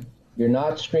time, you're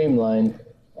not streamlined,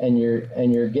 and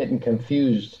you're getting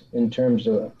confused in terms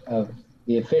of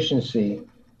the efficiency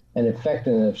and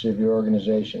effectiveness of your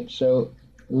organization. So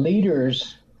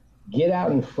leaders get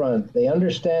out in front. They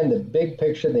understand the big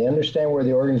picture. They understand where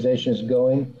the organization is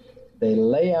going. They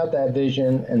lay out that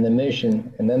vision and the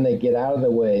mission, and then they get out of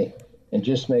the way and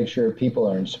just make sure people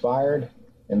are inspired,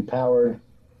 empowered,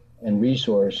 and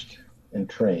resourced and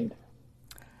trained.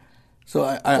 So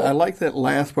I like that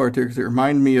last part there, because it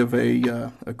reminded me of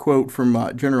a quote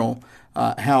from General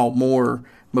Hal Moore.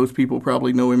 Most people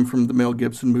probably know him from the Mel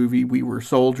Gibson movie We Were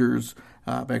Soldiers,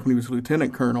 back when he was a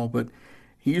lieutenant colonel. But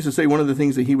he used to say one of the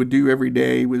things that he would do every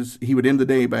day was he would end the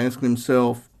day by asking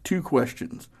himself 2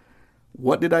 questions.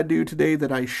 What did I do today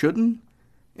that I shouldn't?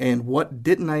 And what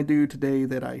didn't I do today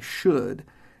that I should?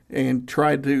 And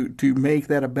try to make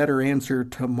that a better answer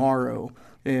tomorrow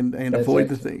and avoid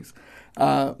the things.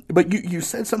 But you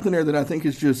said something there that I think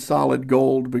is just solid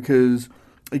gold, because,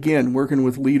 again, working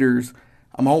with leaders,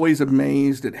 I'm always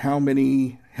amazed at how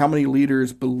many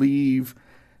leaders believe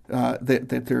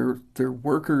that their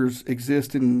workers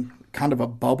exist in kind of a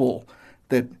bubble,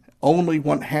 that only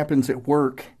what happens at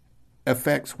work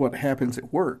affects what happens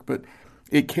at work, but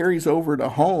it carries over to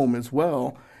home as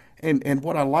well. And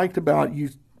what I liked about you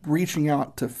reaching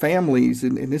out to families,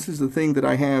 and this is the thing that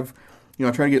I have, I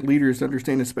try to get leaders to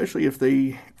understand, especially if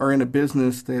they are in a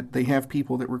business that they have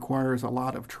people that requires a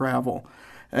lot of travel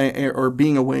or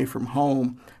being away from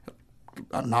home,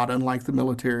 not unlike the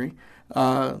military.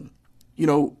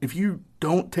 If you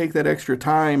don't take that extra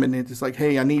time and it's like,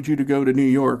 hey, I need you to go to New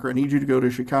York, or I need you to go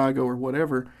to Chicago, or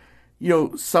whatever,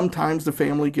 sometimes the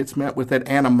family gets met with that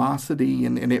animosity,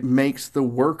 and it makes the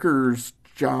worker's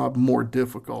job more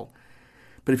difficult.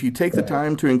 But if you take the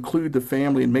time to include the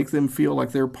family and make them feel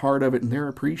like they're part of it and they're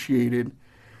appreciated,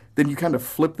 then you kind of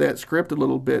flip that script a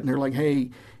little bit, and they're like,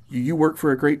 hey, you work for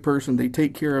a great person. They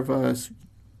take care of us.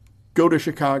 Go to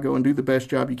Chicago and do the best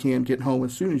job you can. Get home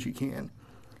as soon as you can.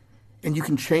 And you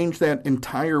can change that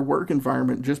entire work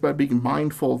environment just by being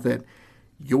mindful that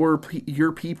your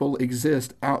people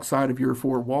exist outside of your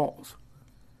 4 walls.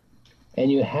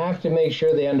 And you have to make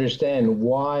sure they understand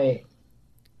why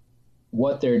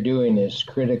what they're doing is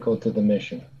critical to the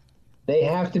mission. They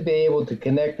have to be able to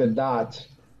connect the dots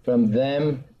from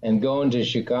them and going to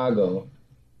Chicago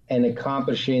and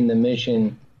accomplishing the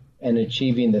mission and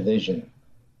achieving the vision.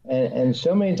 And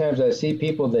so many times I see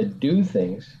people that do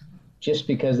things just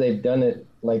because they've done it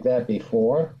like that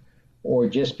before, or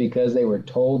just because they were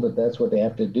told that that's what they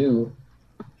have to do.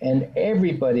 And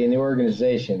everybody in the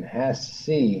organization has to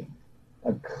see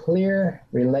a clear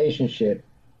relationship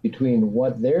between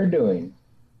what they're doing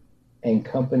and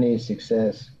company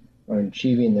success or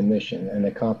achieving the mission and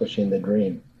accomplishing the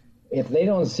dream. If they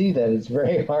don't see that, it's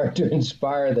very hard to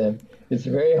inspire them. It's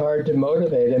very hard to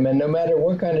motivate them. And no matter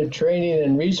what kind of training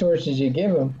and resources you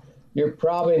give them, you're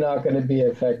probably not going to be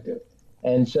effective.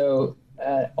 And so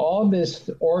all this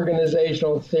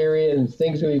organizational theory and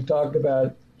things that we've talked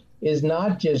about is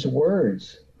not just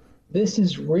words. This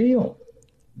is real.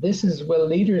 This is what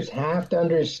leaders have to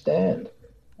understand.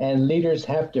 And leaders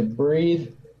have to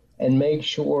breathe and make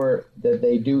sure that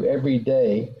they do every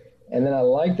day. And then I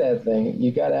like that thing.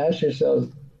 You got to ask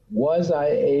yourselves, was I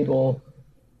able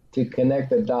to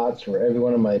connect the dots for every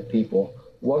one of my people?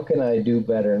 What can I do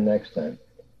better next time?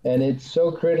 And it's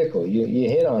so critical. You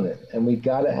hit on it. And we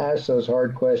got to ask those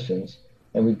hard questions.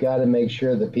 And we've got to make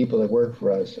sure the people that work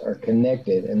for us are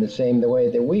connected in the same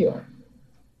way that we are.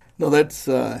 No, that's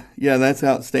that's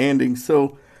outstanding.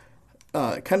 So,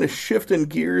 kind of shifting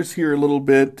gears here a little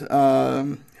bit.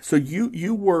 So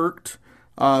you worked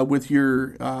with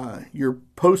your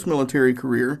post-military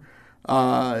career.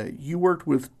 You worked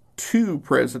with two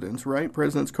presidents, right?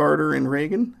 Presidents Carter and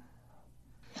Reagan.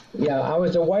 Yeah, I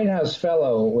was a White House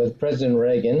fellow with President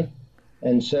Reagan.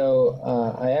 And so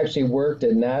I actually worked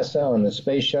at NASA on the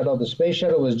space shuttle. The space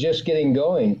shuttle was just getting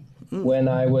going when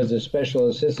I was a special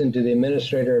assistant to the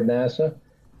administrator of NASA.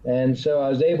 And so I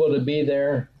was able to be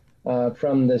there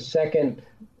from the second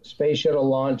space shuttle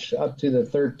launch up to the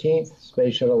 13th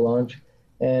space shuttle launch.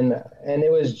 And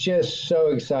it was just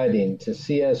so exciting to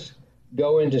see us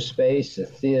go into space, to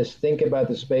see us think about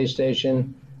the space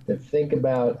station, to think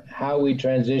about how we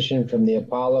transition from the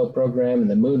Apollo program and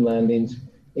the moon landings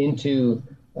into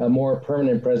a more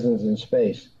permanent presence in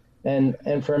space. And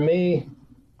for me,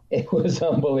 it was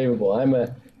unbelievable. I'm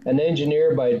an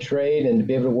engineer by trade, and to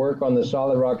be able to work on the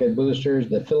solid rocket boosters,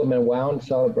 the filament wound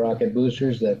solid rocket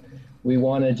boosters that we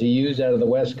wanted to use out of the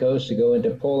West Coast to go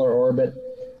into polar orbit,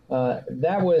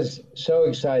 that was so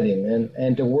exciting.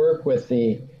 And to work with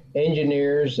the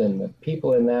engineers and the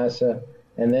people at NASA,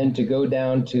 and then to go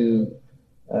down to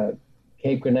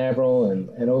Cape Canaveral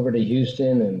and over to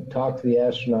Houston and talk to the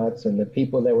astronauts and the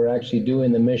people that were actually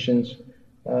doing the missions.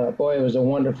 Boy, it was a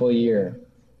wonderful year.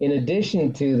 In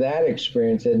addition to that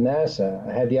experience at NASA,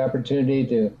 I had the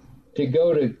opportunity to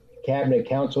go to cabinet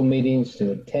council meetings,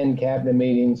 to attend cabinet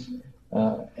meetings,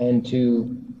 and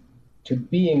to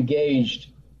be engaged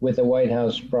with the White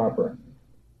House proper.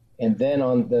 And then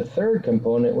on the third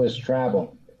component was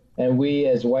travel. And we,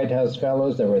 as White House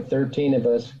fellows, there were 13 of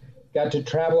us, got to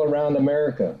travel around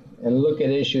America and look at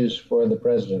issues for the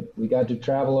president. We got to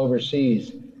travel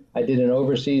overseas. I did an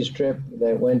overseas trip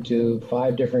that went to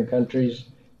 5 different countries.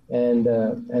 And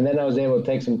then I was able to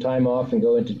take some time off and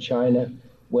go into China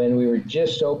when we were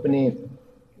just opening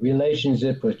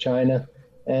relationship with China.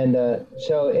 And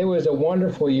so it was a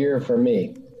wonderful year for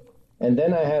me. And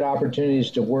then I had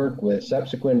opportunities to work with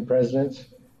subsequent presidents,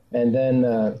 and then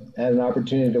had an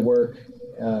opportunity to work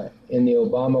in the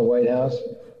Obama White House.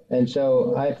 And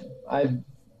so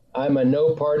I'm a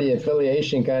no party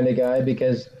affiliation kind of guy,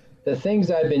 because the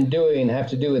things I've been doing have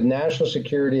to do with national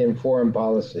security and foreign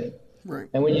policy. Right.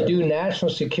 And when you do national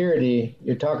security,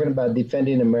 you're talking about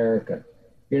defending America.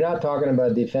 You're not talking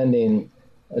about defending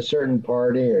a certain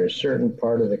party or a certain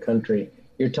part of the country.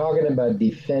 You're talking about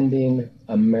defending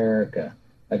America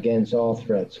against all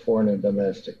threats, foreign and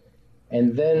domestic.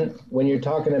 And then when you're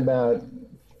talking about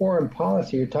foreign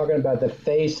policy, you're talking about the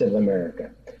face of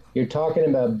America. You're talking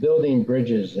about building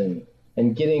bridges and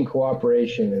getting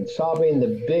cooperation and solving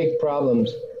the big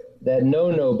problems that know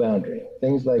no boundary,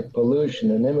 things like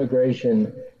pollution and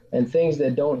immigration and things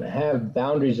that don't have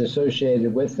boundaries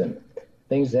associated with them,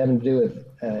 things that have to do with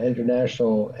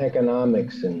international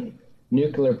economics and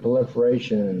nuclear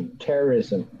proliferation and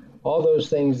terrorism, all those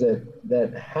things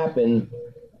that happen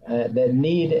that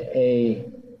need a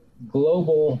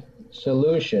global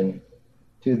solution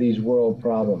to these world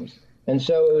problems. And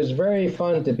so it was very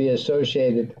fun to be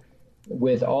associated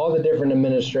with all the different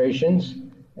administrations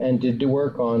and to do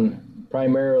work on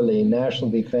primarily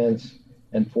national defense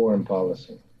and foreign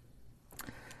policy.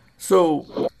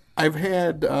 So I've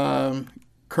had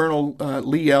Colonel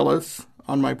Lee Ellis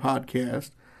on my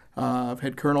podcast. I've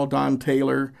had Colonel Don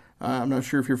Taylor. I'm not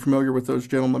sure if you're familiar with those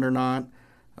gentlemen or not.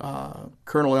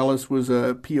 Colonel Ellis was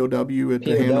a POW at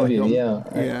the Hanley. Yeah.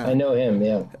 I know him,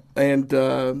 yeah.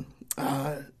 And,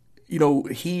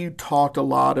 he talked a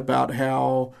lot about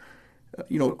how,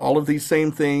 all of these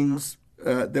same things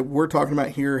that we're talking about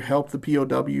here help the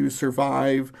POWs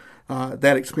survive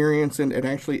that experience and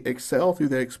actually excel through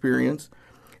that experience.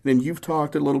 Then you've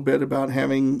talked a little bit about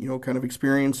having, kind of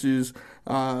experiences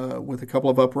with a couple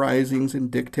of uprisings and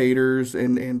dictators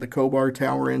and the Kobar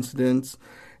Tower incidents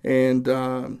and,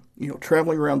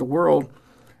 traveling around the world.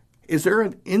 Is there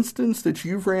an instance that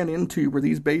you've ran into where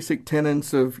these basic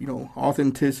tenets of,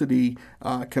 authenticity,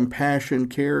 compassion,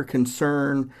 care,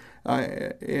 concern,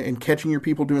 and catching your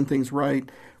people doing things right,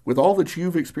 with all that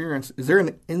you've experienced, is there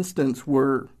an instance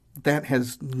where that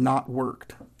has not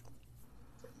worked?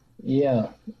 Yeah,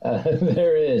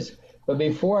 there is. But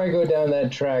before I go down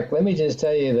that track, let me just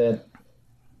tell you that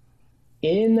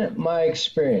in my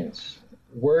experience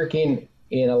working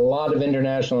in a lot of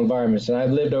international environments, and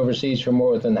I've lived overseas for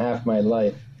more than half my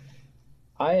life,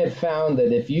 I have found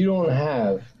that if you don't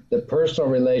have the personal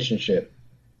relationship,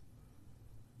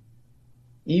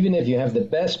 even if you have the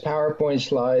best PowerPoint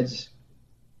slides,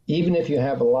 even if you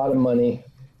have a lot of money,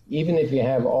 even if you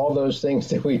have all those things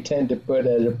that we tend to put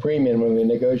as a premium when we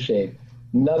negotiate,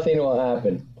 nothing will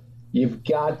happen. You've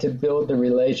got to build the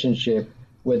relationship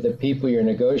with the people you're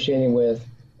negotiating with.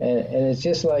 And it's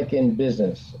just like in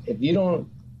business. If you don't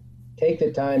take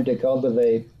the time to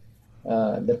cultivate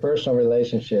the personal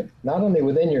relationship, not only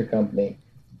within your company,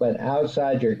 but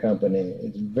outside your company,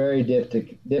 it's very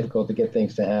difficult to get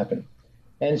things to happen.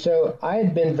 And so I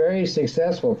had been very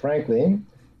successful, frankly.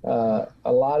 A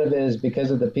lot of it is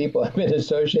because of the people I've been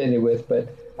associated with,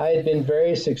 but I had been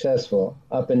very successful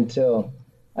up until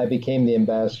I became the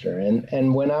ambassador.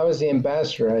 And when I was the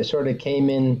ambassador, I sort of came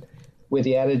in with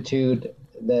the attitude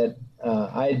that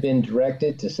I had been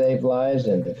directed to save lives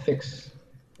and to fix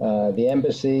the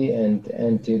embassy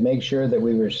and to make sure that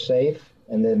we were safe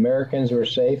and the Americans were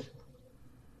safe.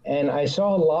 And I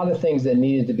saw a lot of things that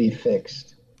needed to be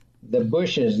fixed. The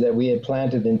bushes that we had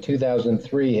planted in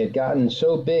 2003 had gotten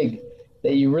so big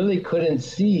that you really couldn't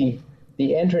see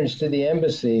the entrance to the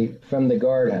embassy from the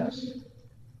guardhouse.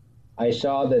 I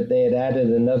saw that they had added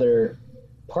another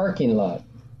parking lot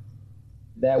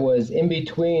that was in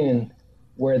between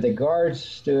where the guards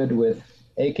stood with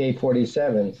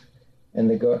AK-47s and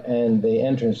the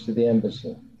entrance to the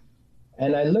embassy.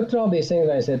 And I looked at all these things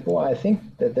and I said, boy, I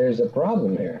think that there's a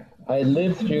problem here. I had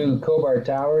lived through Kobar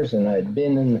Towers and I'd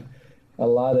been in a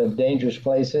lot of dangerous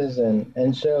places.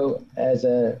 And so as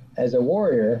a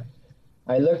warrior,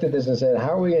 I looked at this and said,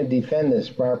 how are we going to defend this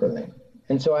properly?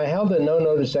 And so I held a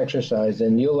no-notice exercise,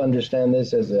 and you'll understand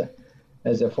this as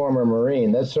a former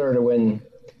Marine. That's sort of when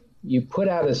you put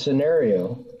out a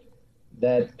scenario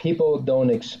that people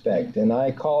don't expect. And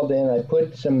I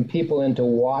put some people in to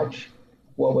watch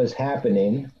what was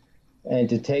happening and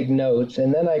to take notes.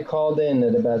 And then I called in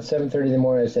at about 7:30 in the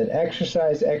morning. I said,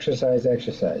 exercise, exercise,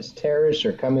 exercise. Terrorists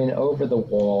are coming over the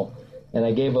wall. And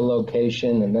I gave a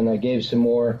location, and then I gave some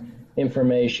more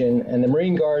information. And the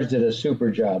Marine Guards did a super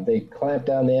job. They clamped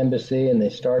down the embassy, and they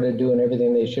started doing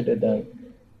everything they should have done.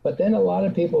 But then a lot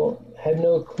of people had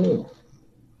no clue.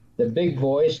 The big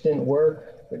voice didn't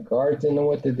work. The guards didn't know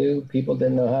what to do. People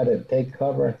didn't know how to take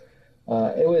cover.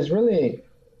 It was really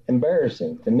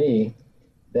embarrassing to me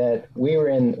that we were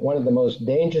in one of the most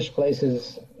dangerous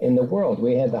places in the world.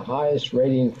 We had the highest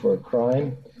rating for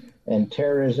crime and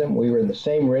terrorism. We were in the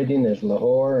same rating as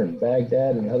Lahore and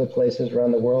Baghdad and other places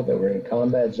around the world that were in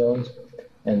combat zones.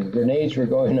 And grenades were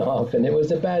going off, and it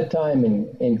was a bad time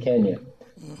in Kenya.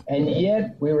 And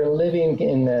yet we were living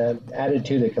in an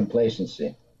attitude of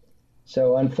complacency.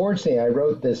 So unfortunately, I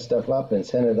wrote this stuff up and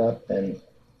sent it up, and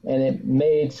it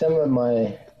made some of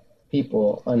my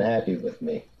people unhappy with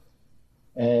me.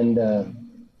 And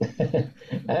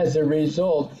as a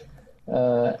result,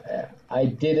 I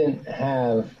didn't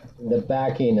have the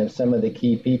backing of some of the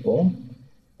key people,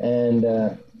 and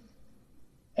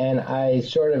I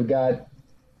sort of got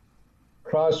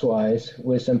crosswise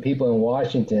with some people in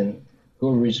Washington who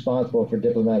were responsible for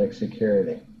diplomatic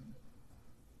security.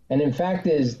 And in fact,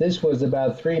 this was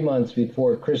about 3 months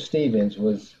before Chris Stevens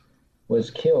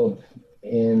was killed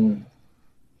in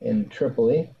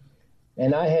Tripoli.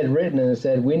 And I had written and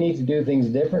said, we need to do things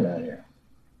different out here.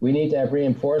 We need to have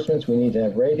reinforcements. We need to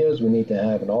have radios. We need to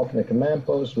have an alternate command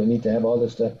post. We need to have all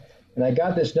this stuff. And I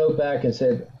got this note back and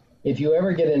said, if you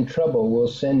ever get in trouble, we'll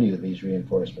send you these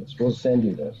reinforcements. We'll send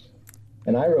you those.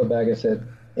 And I wrote back and said,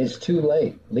 it's too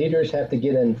late. Leaders have to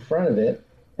get in front of it,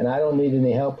 and I don't need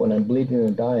any help when I'm bleeding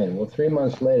and dying. Well, 3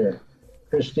 months later,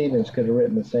 Chris Stevens could have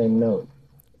written the same note.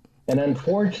 And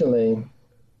unfortunately,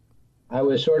 I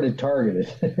was sort of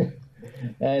targeted.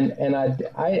 And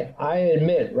I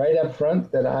admit right up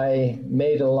front that I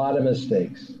made a lot of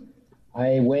mistakes.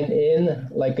 I went in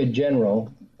like a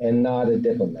general and not a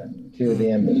diplomat to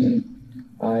the embassy.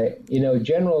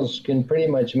 Generals can pretty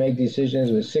much make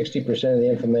decisions with 60% of the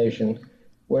information,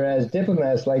 whereas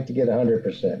diplomats like to get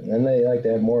 100%, and they like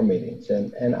to have more meetings.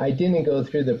 And I didn't go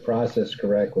through the process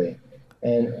correctly,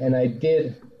 and I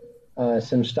did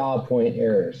some style point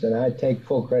errors, and I take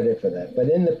full credit for that. But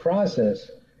in the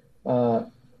process,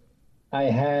 I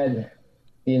had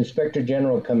the Inspector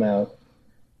General come out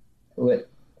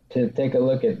to take a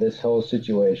look at this whole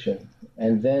situation.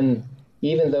 And then,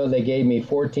 even though they gave me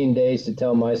 14 days to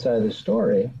tell my side of the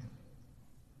story,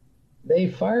 they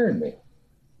fired me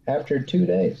after 2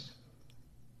 days.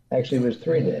 Actually, it was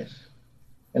 3 days.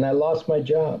 And I lost my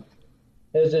job.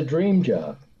 It was a dream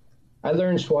job. I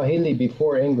learned Swahili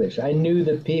before English. I knew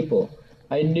the people.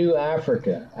 I knew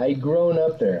Africa. I'd grown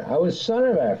up there. I was son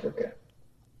of Africa.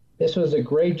 This was a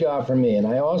great job for me. And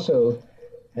I also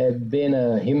had been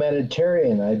a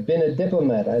humanitarian. I'd been a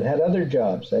diplomat. I'd had other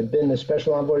jobs. I'd been the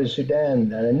special envoy to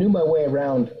Sudan. And I knew my way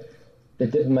around the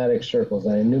diplomatic circles.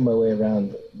 And I knew my way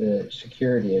around the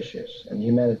security issues and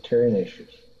humanitarian issues.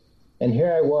 And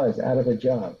here I was out of a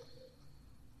job.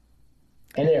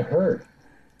 And it hurt.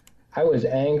 I was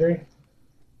angry.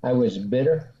 I was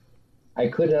bitter. I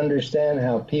couldn't understand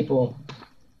how people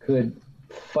could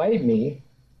fight me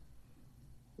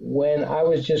when I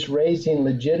was just raising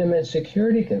legitimate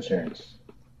security concerns.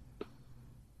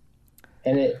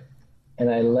 And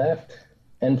I left,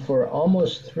 and for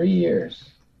almost 3 years,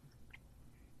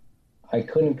 I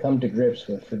couldn't come to grips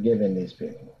with forgiving these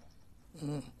people.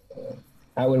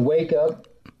 I would wake up,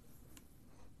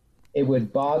 it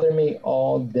would bother me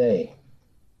all day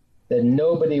that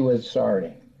nobody was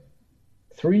sorry.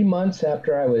 3 months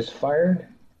after I was fired,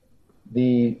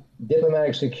 the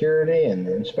diplomatic security and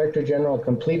the Inspector General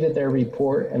completed their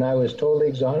report, and I was totally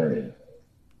exonerated.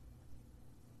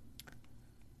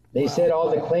 They said all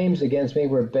the claims against me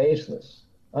were baseless,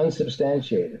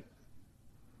 unsubstantiated.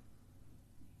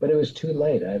 But it was too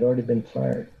late. I'd already been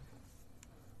fired.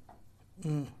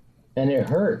 And it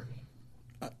hurt.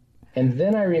 And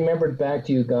then I remembered back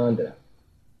to Uganda,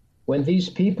 when these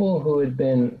people who had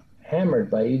been hammered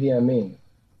by Idi Amin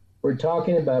were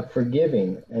talking about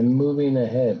forgiving and moving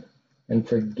ahead and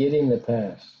forgetting the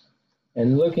past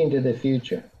and looking to the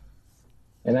future.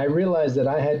 And I realized that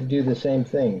I had to do the same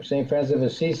thing. St. Francis of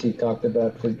Assisi talked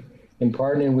about in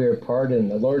pardoning we are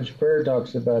pardoned. The Lord's Prayer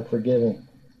talks about forgiving.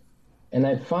 And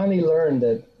I finally learned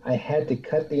that I had to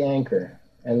cut the anchor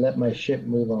and let my ship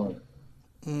move on.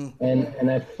 And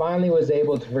I finally was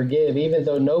able to forgive. Even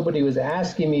though nobody was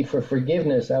asking me for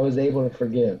forgiveness, I was able to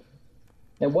forgive.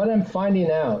 And what I'm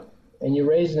finding out, and you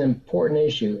raise an important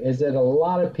issue, is that a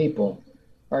lot of people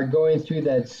are going through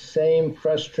that same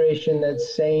frustration, that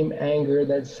same anger,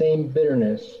 that same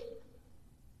bitterness,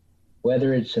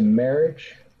 whether it's a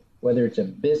marriage, whether it's a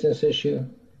business issue,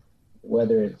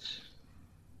 whether it's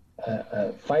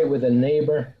a fight with a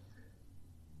neighbor,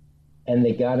 and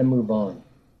they got to move on.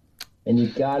 And you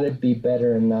got to be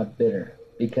better and not bitter,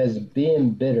 because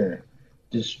being bitter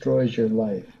destroys your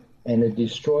life, and it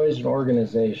destroys an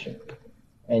organization.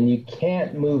 And you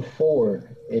can't move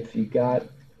forward if you got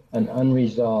an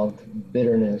unresolved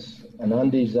bitterness, an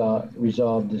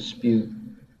unresolved dispute,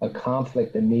 a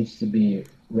conflict that needs to be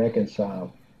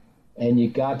reconciled. And you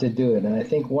got to do it. And I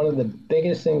think one of the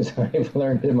biggest things I've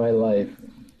learned in my life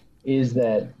is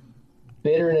that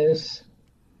bitterness,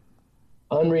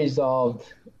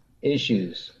 unresolved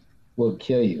issues will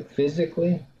kill you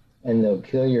physically, and they'll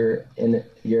kill your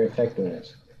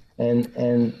effectiveness.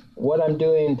 And what I'm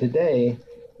doing today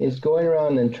is going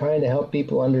around and trying to help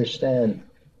people understand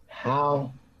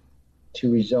how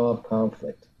to resolve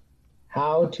conflict,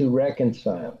 how to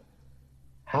reconcile,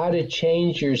 how to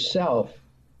change yourself,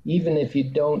 even if you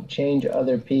don't change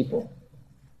other people,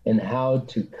 and how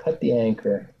to cut the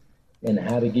anchor and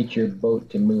how to get your boat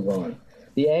to move on.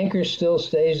 The anchor still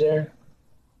stays there.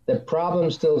 The problem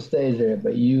still stays there,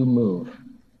 but you move.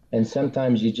 And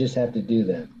sometimes you just have to do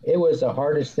that. It was the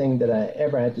hardest thing that I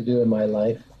ever had to do in my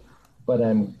life, but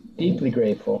I'm deeply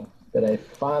grateful that I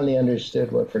finally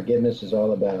understood what forgiveness is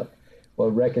all about,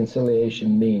 what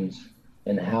reconciliation means,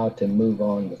 and how to move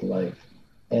on with life.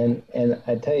 And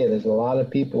I tell you, there's a lot of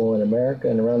people in America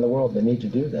and around the world that need to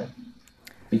do that,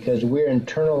 because we're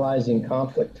internalizing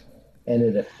conflict, and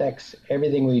it affects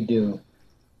everything we do,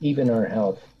 even our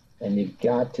health. And you've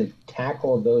got to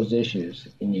tackle those issues,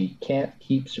 and you can't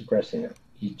keep suppressing it.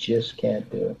 You just can't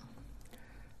do it.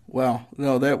 Wow,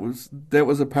 no, that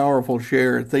was a powerful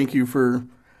share. Thank you for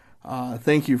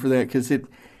that, because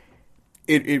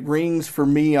it rings for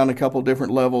me on a couple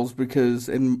different levels. Because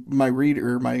my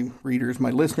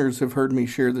listeners have heard me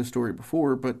share this story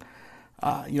before, but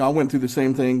I went through the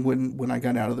same thing when I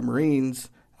got out of the Marines.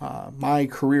 My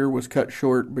career was cut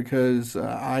short because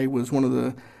I was one of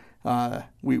the,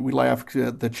 we laughed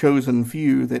at the chosen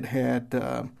few that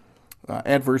had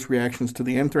adverse reactions to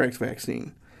the anthrax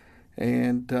vaccine.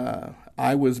 And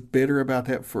I was bitter about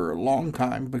that for a long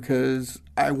time because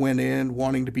I went in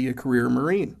wanting to be a career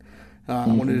Marine. I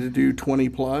wanted to do 20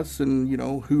 plus and,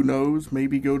 who knows,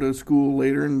 maybe go to school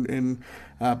later and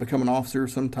become an officer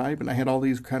of some type. And I had all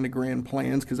these kind of grand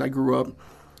plans because I grew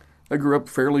up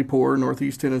fairly poor,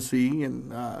 Northeast Tennessee,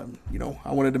 and,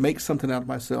 I wanted to make something out of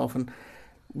myself. And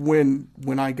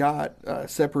when I got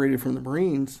separated from the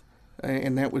Marines,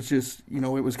 and that was just, it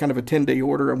was kind of a 10-day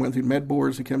order. I went through med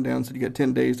boards to come down and said, you got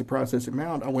 10 days to process him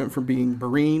out. I went from being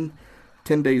Marine,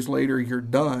 10 days later, you're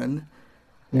done.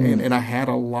 And I had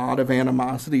a lot of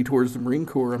animosity towards the Marine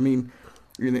Corps. I mean,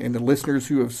 and the listeners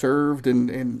who have served,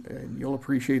 and you'll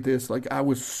appreciate this, like I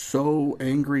was so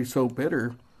angry, so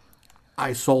bitter,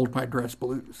 I sold my dress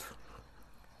blues.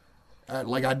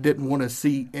 Like I didn't want to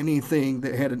see anything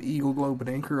that had an eagle, globe, and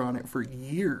anchor on it for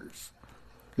years.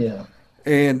 Yeah.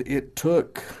 And it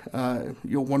took,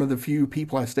 one of the few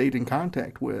people I stayed in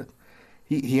contact with,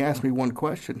 he asked me one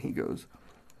question. He goes,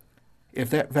 if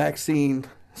that vaccine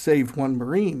saved one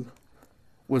Marine,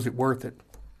 was it worth it?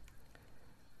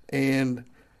 And,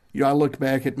 I looked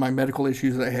back at my medical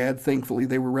issues that I had. Thankfully,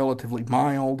 they were relatively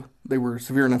mild. They were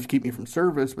severe enough to keep me from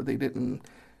service, but they didn't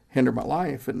hinder my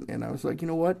life. And I was like, you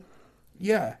know what?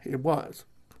 Yeah, it was.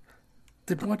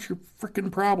 Then what's your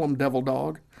freaking problem, devil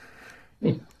dog?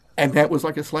 And that was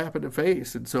like a slap in the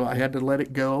face. And so I had to let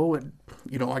it go. And,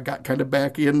 I got kind of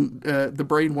back in, the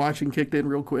brainwashing kicked in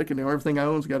real quick. And now everything I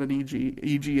own's got an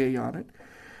EGA on it.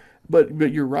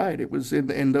 But you're right. It was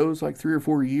in those like 3 or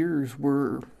 4 years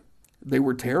were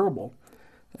terrible.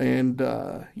 And,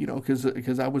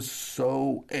 because I was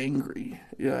so angry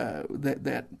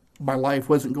that my life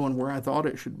wasn't going where I thought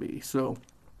it should be. So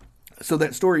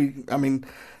that story, I mean,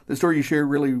 the story you share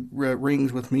really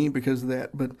rings with me because of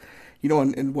that. But,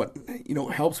 and what,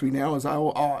 helps me now is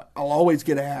I'll always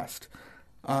get asked,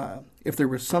 if there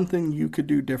was something you could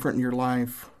do different in your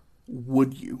life,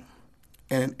 would you?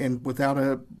 And without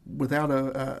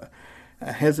a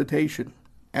hesitation,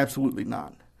 absolutely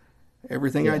not.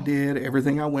 Everything I did,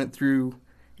 everything I went through,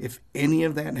 if any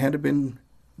of that had been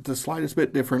the slightest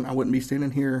bit different, I wouldn't be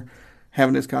standing here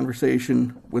having this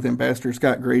conversation with Ambassador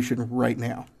Scott Gration right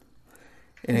now.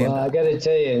 Well, I got to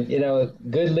tell you,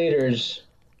 good leaders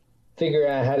figure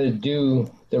out how to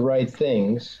do the right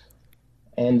things,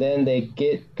 and then they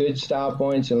get good style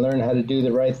points and learn how to do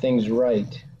the right things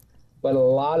right. But a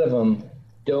lot of them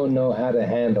don't know how to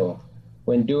handle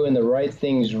when doing the right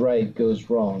things right goes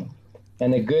wrong.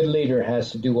 And a good leader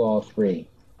has to do all three,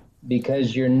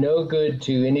 because you're no good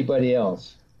to anybody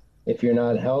else if you're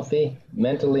not healthy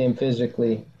mentally and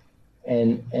physically,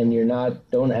 and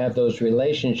don't have those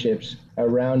relationships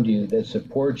around you that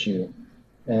support you.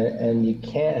 And you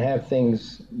can't have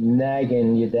things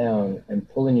nagging you down and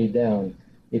pulling you down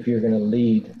if you're going to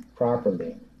lead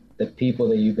properly the people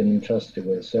that you've been entrusted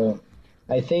with. So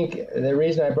I think the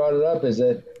reason I brought it up is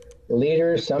that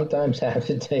leaders sometimes have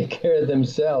to take care of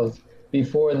themselves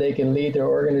before they can lead their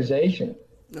organization.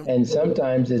 And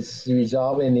sometimes it's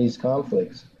resolving these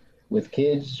conflicts with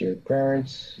kids, your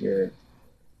parents, your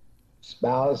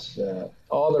spouse,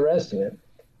 all the rest of it,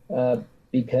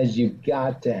 because you've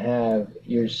got to have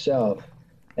yourself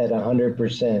at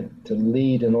 100% to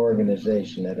lead an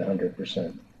organization at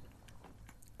 100%.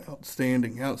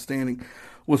 Outstanding.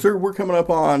 Well, sir, we're coming up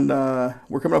on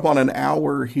an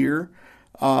hour here,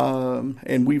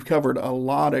 and we've covered a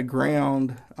lot of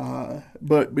ground.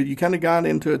 But you kind of got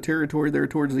into a territory there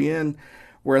towards the end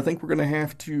where I think we're going to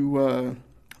have to. I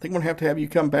think I'm going to have you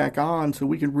come back on so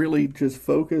we can really just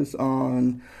focus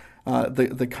on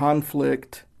the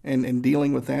conflict and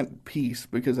dealing with that piece,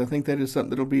 because I think that is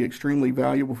something that'll be extremely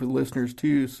valuable for the listeners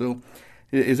too. So,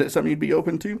 is that something you'd be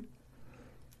open to?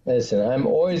 Listen, I'm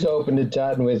always open to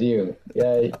chatting with you.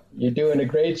 You're doing a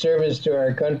great service to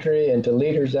our country and to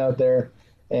leaders out there.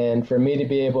 And for me to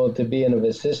be able to be of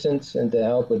assistance and to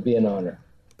help would be an honor.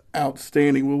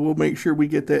 Outstanding. Well, we'll make sure we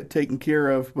get that taken care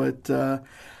of. But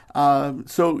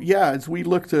as we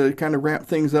look to kind of wrap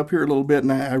things up here a little bit,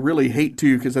 and I really hate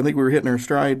to because I think we were hitting our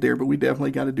stride there, but we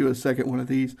definitely got to do a second one of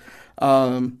these.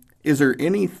 Is there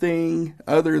anything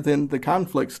other than the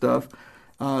conflict stuff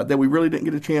that we really didn't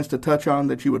get a chance to touch on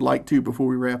that you would like to before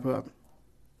we wrap up?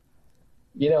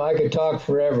 I could talk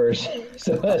forever,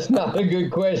 so that's not a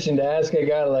good question to ask a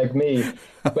guy like me.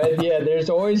 But yeah, there's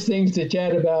always things to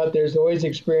chat about. There's always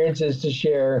experiences to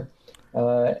share.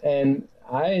 And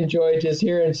I enjoy just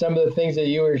hearing some of the things that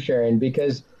you were sharing,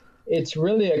 because it's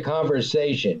really a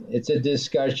conversation. It's a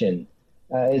discussion.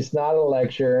 It's not a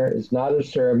lecture. It's not a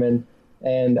sermon.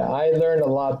 And I learn a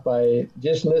lot by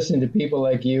just listening to people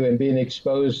like you and being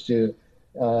exposed to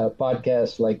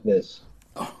podcasts like this.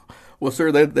 Well,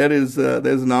 sir, that is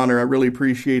an honor. I really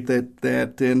appreciate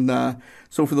that. And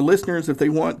so, for the listeners, if they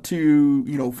want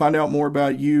to, find out more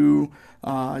about you,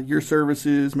 your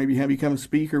services, maybe have you come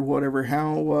speak or whatever,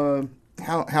 how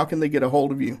can they get a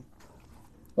hold of you?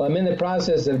 Well, I'm in the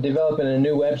process of developing a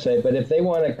new website, but if they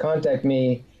want to contact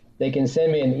me, they can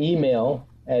send me an email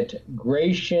at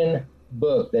Gration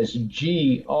Book. That's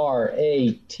GrationBook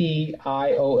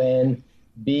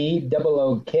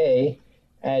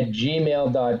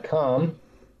 @gmail.com,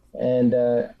 and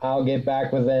I'll get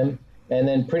back with them. And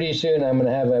then pretty soon I'm going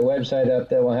to have a website up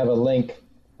that will have a link.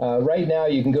 Right now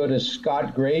you can go to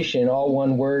scottgration, all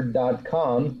one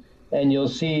word.com, and you'll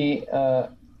see an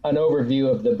overview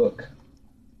of the book.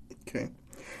 Okay.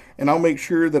 And I'll make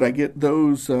sure that I get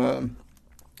those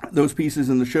pieces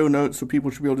in the show notes, so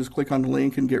people should be able to just click on the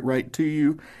link and get right to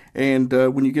you. And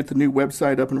when you get the new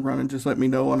website up and running, just let me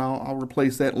know, and I'll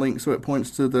replace that link so it points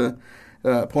to the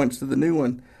new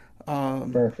one.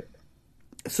 Perfect.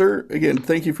 Sir, again,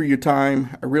 thank you for your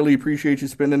time. I really appreciate you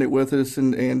spending it with us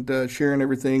and sharing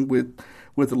everything with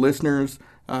the listeners.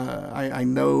 I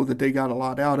know that they got a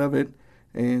lot out of it,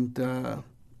 and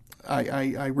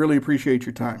I really appreciate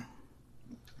your time.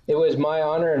 It was my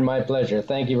honor and my pleasure.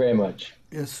 Thank you very much.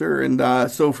 Yes, sir.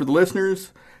 And so for the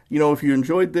listeners, if you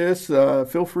enjoyed this,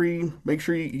 feel free, make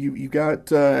sure you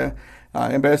got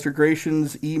Ambassador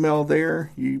Gration's email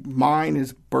there. Mine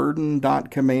is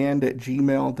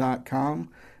burden.command@gmail.com.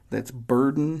 That's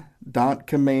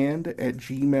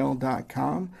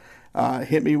burden.command@gmail.com.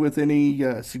 Hit me with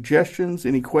any suggestions,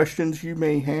 any questions you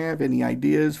may have, any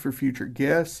ideas for future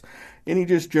guests, any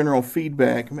just general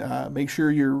feedback. Make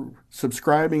sure you're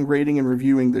subscribing, rating, and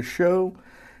reviewing the show.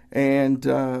 And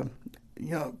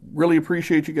really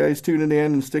appreciate you guys tuning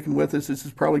in and sticking with us. This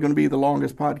is probably going to be the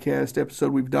longest podcast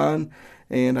episode we've done,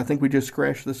 and I think we just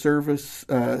scratched the surface.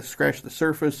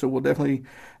 So we'll definitely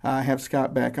have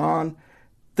Scott back on.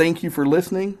 Thank you for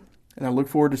listening, and I look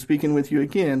forward to speaking with you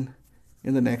again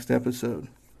in the next episode.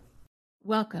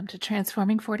 Welcome to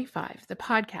Transforming 45, the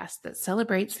podcast that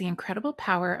celebrates the incredible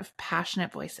power of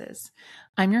passionate voices.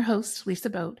 I'm your host, Lisa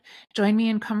Boat. Join me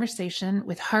in conversation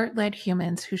with heart-led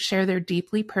humans who share their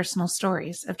deeply personal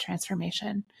stories of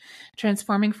transformation.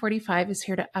 Transforming 45 is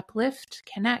here to uplift,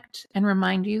 connect, and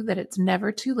remind you that it's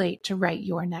never too late to write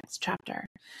your next chapter.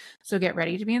 So get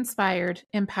ready to be inspired,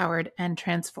 empowered, and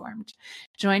transformed.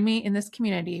 Join me in this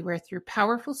community where through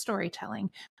powerful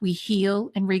storytelling, we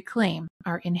heal and reclaim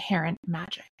our inherent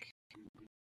magic.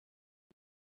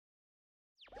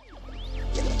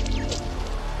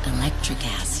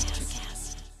 Electricast.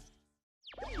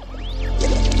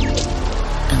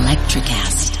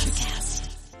 Electricast.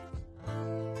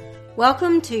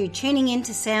 Welcome to Tuning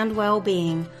Into Sound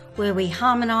Wellbeing, where we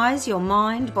harmonise your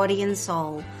mind, body and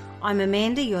soul. I'm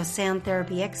Amanda, your sound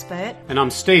therapy expert. And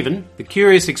I'm Stephen, the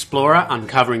curious explorer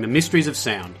uncovering the mysteries of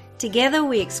sound. Together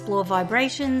we explore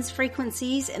vibrations,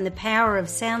 frequencies and the power of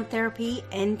sound therapy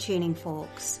and tuning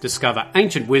forks. Discover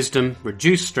ancient wisdom,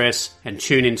 reduce stress and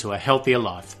tune into a healthier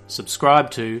life. Subscribe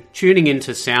to Tuning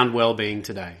Into Sound Wellbeing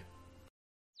today.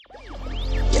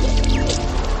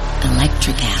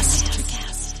 Electricast.